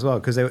talking about as well,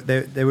 because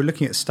they were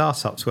looking at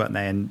startups, weren't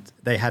they? And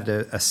they had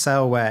a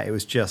cell where it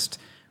was just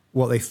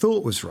what they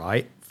thought was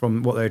right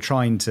from what they were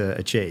trying to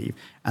achieve.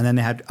 And then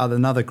they had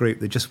another group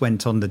that just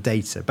went on the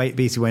data,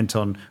 basically went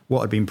on what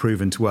had been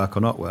proven to work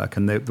or not work.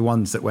 And the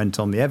ones that went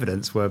on the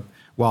evidence were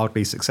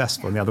wildly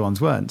successful and the other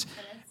ones weren't.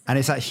 And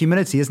it's that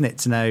humility, isn't it,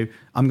 to know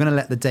I'm going to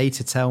let the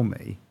data tell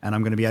me and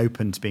I'm going to be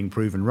open to being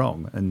proven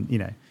wrong and,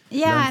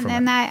 Yeah,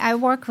 and I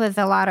work with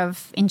a lot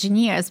of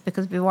engineers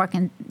because we work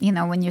in,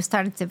 when you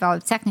start to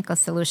develop technical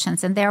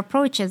solutions, and their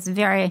approach is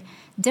very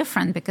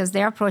different because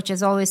their approach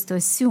is always to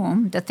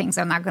assume that things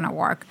are not going to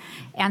work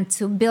and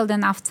to build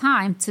enough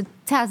time to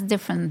test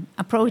different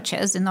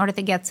approaches in order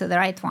to get to the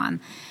right one.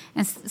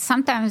 And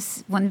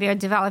sometimes when we're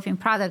developing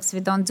products, we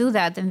don't do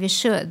that, and we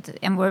should.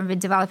 And when we're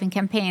developing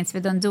campaigns, we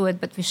don't do it,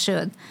 but we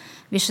should.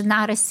 We should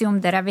not assume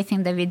that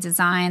everything that we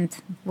designed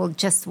will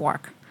just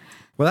work.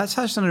 Well, that's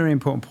actually a really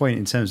important point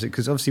in terms of,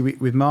 because obviously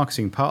with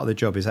marketing, part of the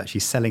job is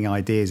actually selling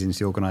ideas into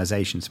the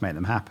organization to make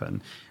them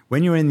happen.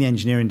 When you're in the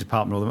engineering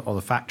department or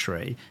the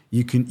factory,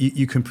 you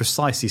can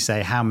precisely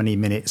say how many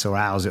minutes or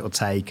hours it will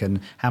take and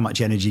how much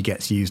energy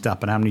gets used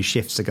up and how many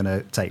shifts are going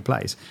to take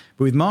place.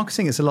 But with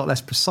marketing, it's a lot less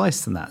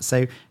precise than that.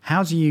 So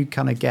how do you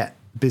kind of get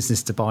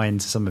business to buy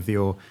into some of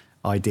your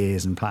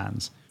ideas and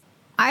plans?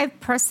 I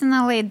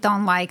personally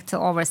don't like to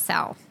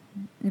oversell,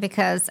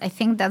 because I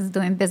think that's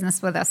doing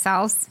business with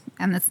ourselves,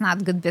 and it's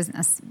not good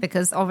business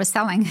because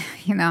overselling,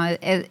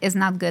 is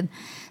not good.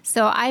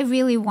 So I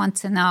really want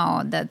to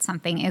know that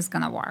something is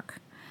going to work.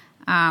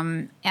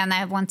 And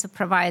I want to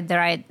provide the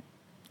right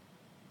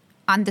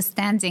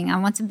understanding. I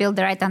want to build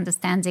the right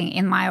understanding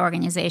in my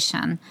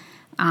organization,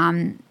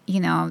 on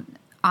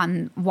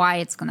why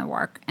it's going to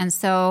work. And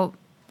so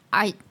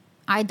I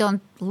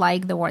don't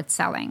like the word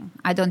selling.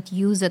 I don't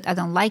use it. I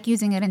don't like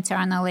using it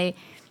internally.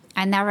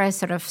 I never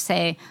sort of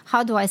say,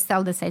 how do I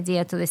sell this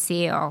idea to the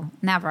CEO?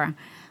 Never.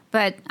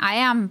 But I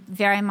am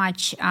very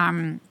much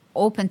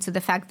open to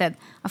the fact that,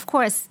 of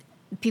course,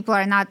 people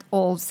are not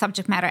all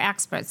subject matter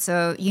experts.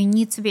 So you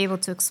need to be able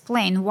to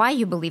explain why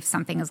you believe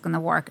something is going to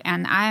work.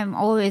 And I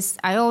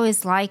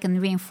always like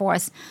and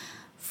reinforce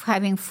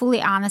having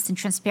fully honest and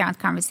transparent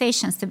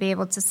conversations to be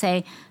able to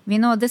say, we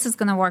know this is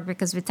going to work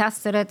because we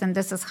tested it and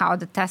this is how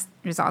the test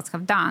results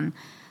have done.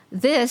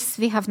 This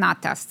we have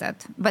not tested,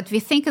 but we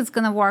think it's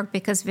going to work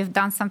because we've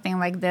done something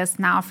like this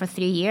now for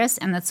 3 years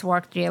and it's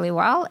worked really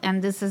well.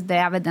 And this is the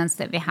evidence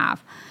that we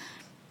have.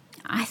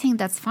 I think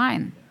that's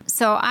fine.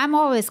 So I'm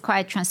always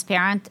quite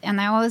transparent,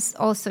 and I always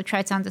also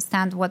try to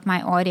understand what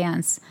my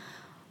audience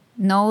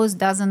knows,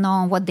 doesn't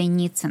know, and what they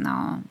need to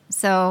know.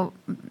 So,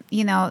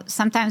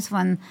 sometimes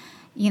when,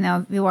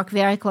 we work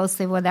very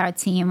closely with our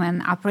team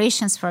and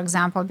operations, for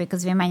example,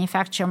 because we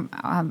manufacture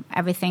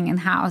everything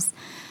in-house.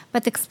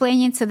 But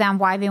explaining to them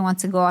why we want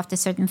to go after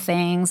certain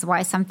things,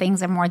 why some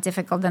things are more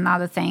difficult than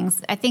other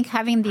things. I think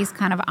having these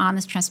kind of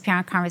honest,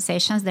 transparent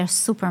conversations, they're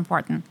super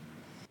important.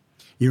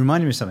 You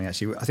reminded me of something,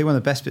 actually. I think one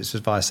of the best bits of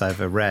advice I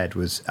ever read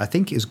was, I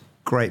think it was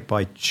Great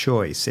by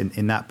Choice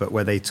in that book,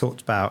 where they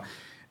talked about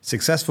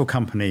successful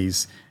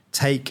companies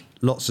take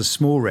lots of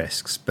small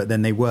risks, but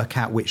then they work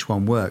out which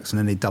one works and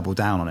then they double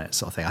down on it,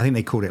 sort of thing. I think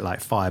they called it like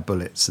fire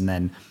bullets, and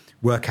then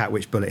work out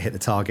which bullet hit the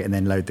target and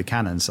then load the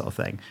cannon, sort of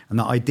thing. And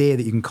the idea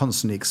that you can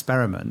constantly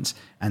experiment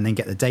and then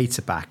get the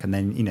data back and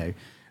then,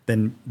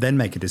 then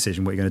make a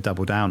decision what you're going to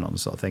double down on,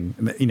 sort of thing.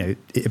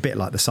 A bit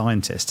like the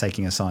scientist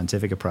taking a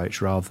scientific approach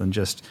rather than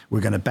just,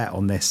 we're going to bet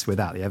on this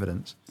without the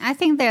evidence. I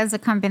think there's a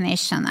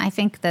combination. I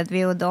think that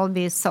we would all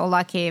be so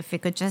lucky if we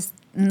could just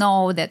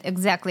know that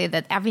exactly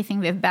that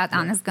everything we've bet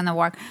on is going to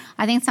work.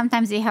 I think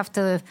sometimes you have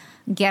to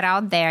get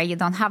out there. You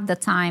don't have the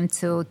time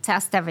to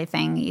test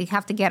everything. You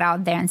have to get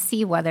out there and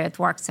see whether it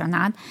works or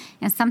not.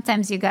 And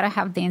sometimes you got to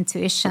have the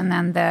intuition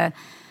and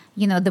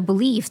the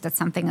belief that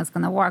something is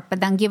going to work,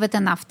 but then give it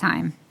enough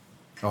time.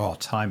 Oh,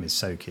 time is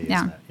so key,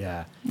 isn't it?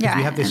 Yeah. Yeah.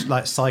 We have this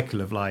cycle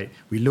of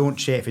we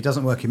launch it. If it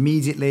doesn't work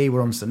immediately,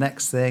 we're on to the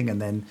next thing.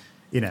 And then,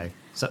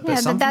 but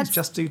some things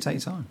just do take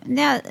time.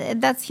 Yeah,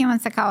 that's human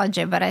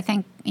psychology. But I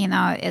think,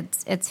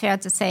 it's fair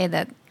to say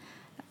that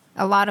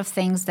a lot of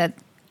things that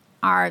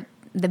are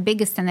the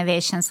biggest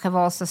innovations have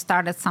also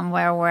started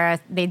somewhere where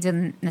they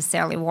didn't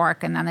necessarily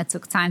work, and then it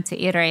took time to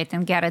iterate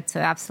and get it to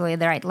absolutely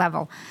the right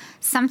level.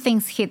 Some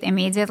things hit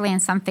immediately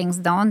and some things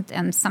don't,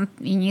 and some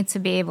you need to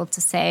be able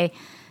to say,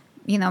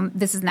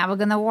 this is never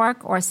going to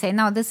work, or say,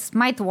 no, this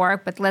might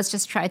work, but let's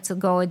just try to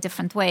go a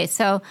different way.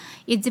 So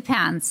it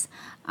depends.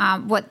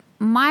 What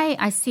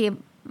I see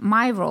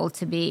my role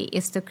to be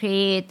is to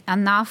create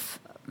enough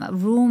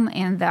room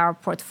in their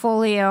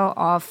portfolio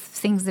of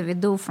things that we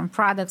do, from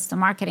products to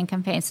marketing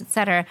campaigns, et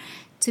cetera,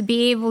 to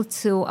be able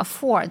to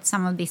afford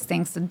some of these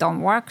things that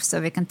don't work,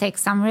 so we can take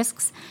some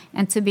risks,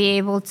 and to be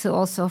able to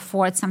also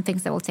afford some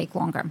things that will take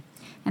longer.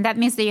 And that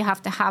means that you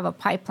have to have a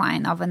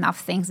pipeline of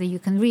enough things that you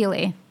can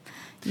really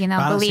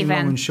balancing believe in.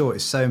 Long and short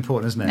is so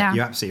important, isn't it? Yeah.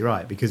 You're absolutely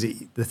right, because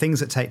the things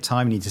that take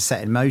time you need to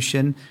set in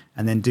motion,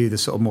 and then do the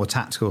sort of more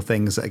tactical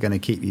things that are going to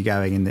keep you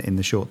going in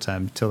the short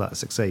term till that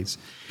succeeds.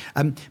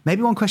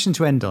 Maybe one question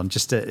to end on,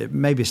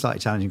 maybe a slightly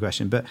challenging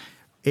question, but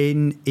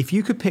if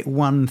you could pick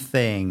one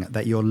thing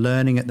that you're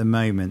learning at the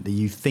moment that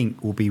you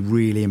think will be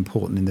really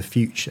important in the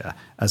future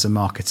as a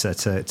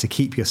marketer to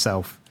keep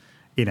yourself,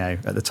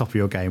 at the top of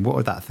your game, what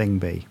would that thing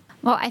be?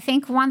 Well, I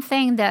think one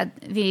thing that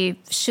we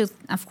should,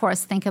 of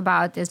course, think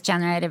about is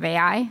generative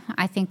AI.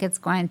 I think it's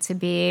going to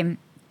be,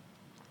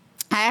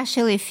 I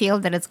actually feel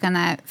that it's going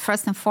to,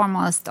 first and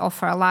foremost,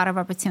 offer a lot of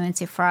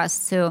opportunity for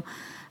us to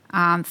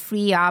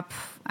free up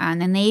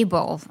and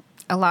enable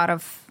a lot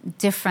of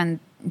different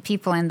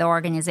people in the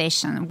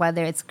organization,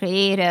 whether it's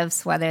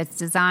creatives, whether it's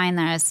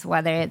designers,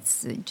 whether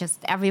it's just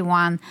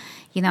everyone,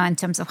 in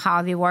terms of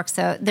how we work.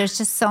 So there's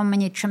just so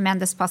many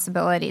tremendous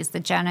possibilities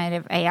that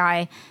generative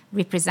AI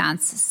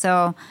represents.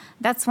 So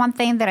that's one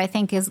thing that I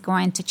think is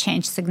going to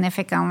change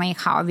significantly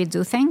how we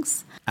do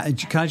things.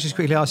 Can I just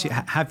quickly ask you,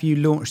 have you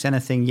launched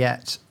anything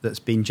yet that's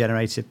been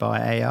generated by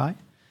AI?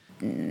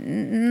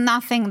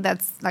 Nothing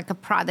that's like a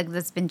product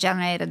that's been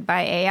generated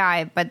by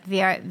AI, but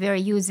we're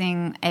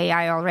using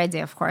AI already,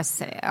 of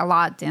course, a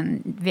lot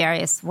in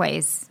various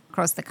ways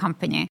across the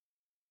company.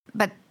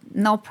 But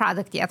no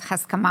product yet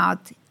has come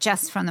out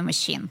just from the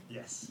machine.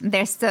 Yes.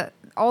 There's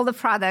all the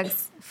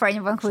products, for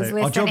anyone who's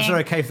listening. Our jobs are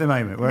okay for the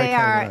moment. We're okay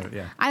for the moment,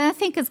 yeah. I don't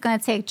think it's going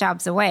to take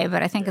jobs away,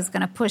 but I think it's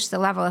going to push the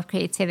level of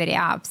creativity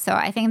up. So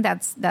I think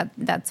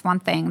that's one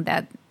thing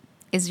that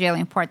is really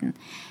important.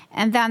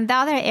 And then the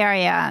other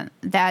area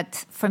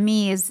that for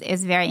me is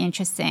very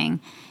interesting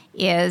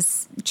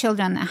is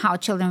children, how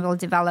children will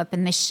develop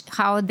and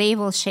how they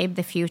will shape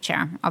the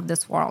future of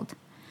this world.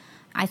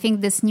 I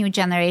think this new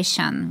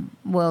generation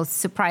will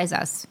surprise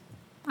us,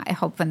 I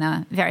hope in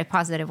a very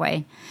positive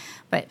way.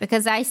 But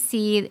because I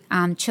see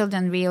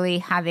children really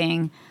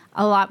having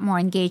a lot more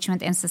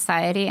engagement in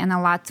society and a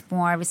lot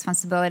more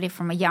responsibility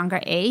from a younger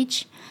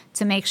age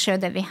to make sure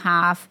that we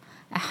have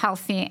a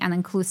healthy and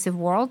inclusive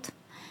world.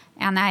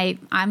 And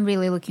I'm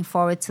really looking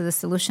forward to the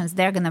solutions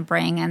they're going to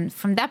bring. And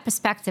from that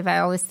perspective, I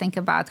always think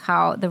about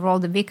how the role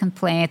that we can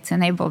play to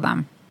enable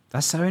them.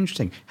 That's so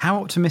interesting. How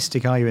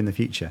optimistic are you in the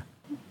future?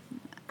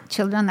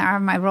 Children are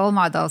my role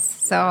models,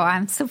 so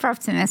I'm super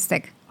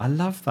optimistic. I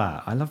love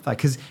that.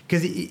 Because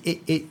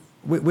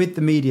with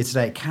the media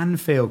today, it can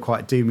feel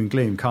quite doom and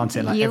gloom, can't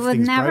it? Like you would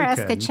never broken.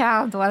 ask a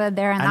child whether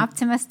they're an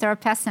optimist or a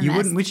pessimist. You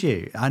wouldn't, would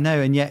you? I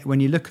know. And yet when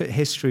you look at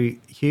history,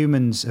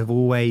 humans have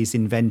always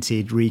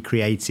invented,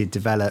 recreated,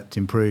 developed,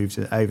 improved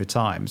over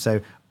time.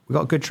 So we've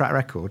got a good track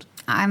record.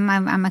 I'm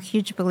a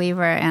huge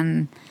believer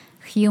in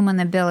human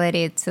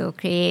ability to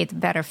create a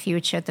better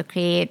future, to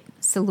create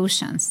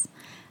solutions,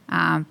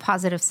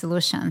 positive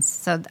solutions.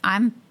 So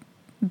I'm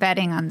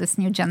betting on this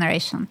new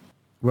generation.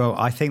 Well,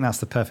 I think that's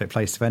the perfect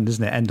place to end,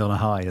 isn't it? End on a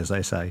high, as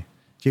they say.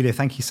 Julia,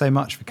 thank you so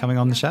much for coming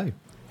on the show.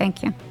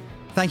 Thank you.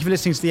 Thank you for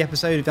listening to the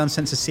episode of the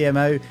Uncensored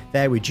CMO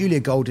there with Julia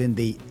Goldin,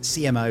 the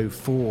CMO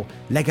for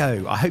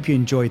Lego. I hope you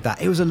enjoyed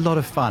that. It was a lot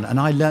of fun and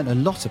I learned a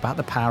lot about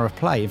the power of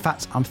play. In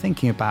fact, I'm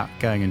thinking about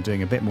going and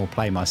doing a bit more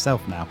play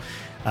myself now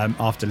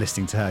after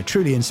listening to her,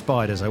 truly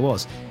inspired as I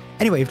was.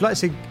 Anyway, if you'd like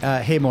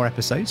to hear more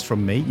episodes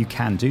from me, you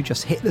can do.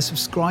 Just hit the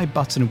subscribe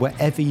button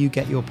wherever you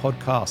get your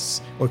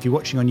podcasts. Or if you're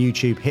watching on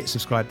YouTube, hit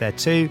subscribe there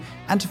too.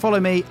 And to follow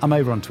me, I'm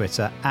over on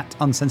Twitter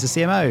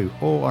 @UncensoredCMO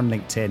or on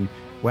LinkedIn,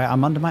 where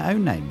I'm under my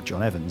own name,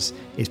 John Evans.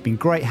 It's been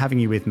great having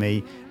you with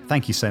me.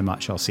 Thank you so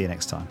much. I'll see you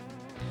next time.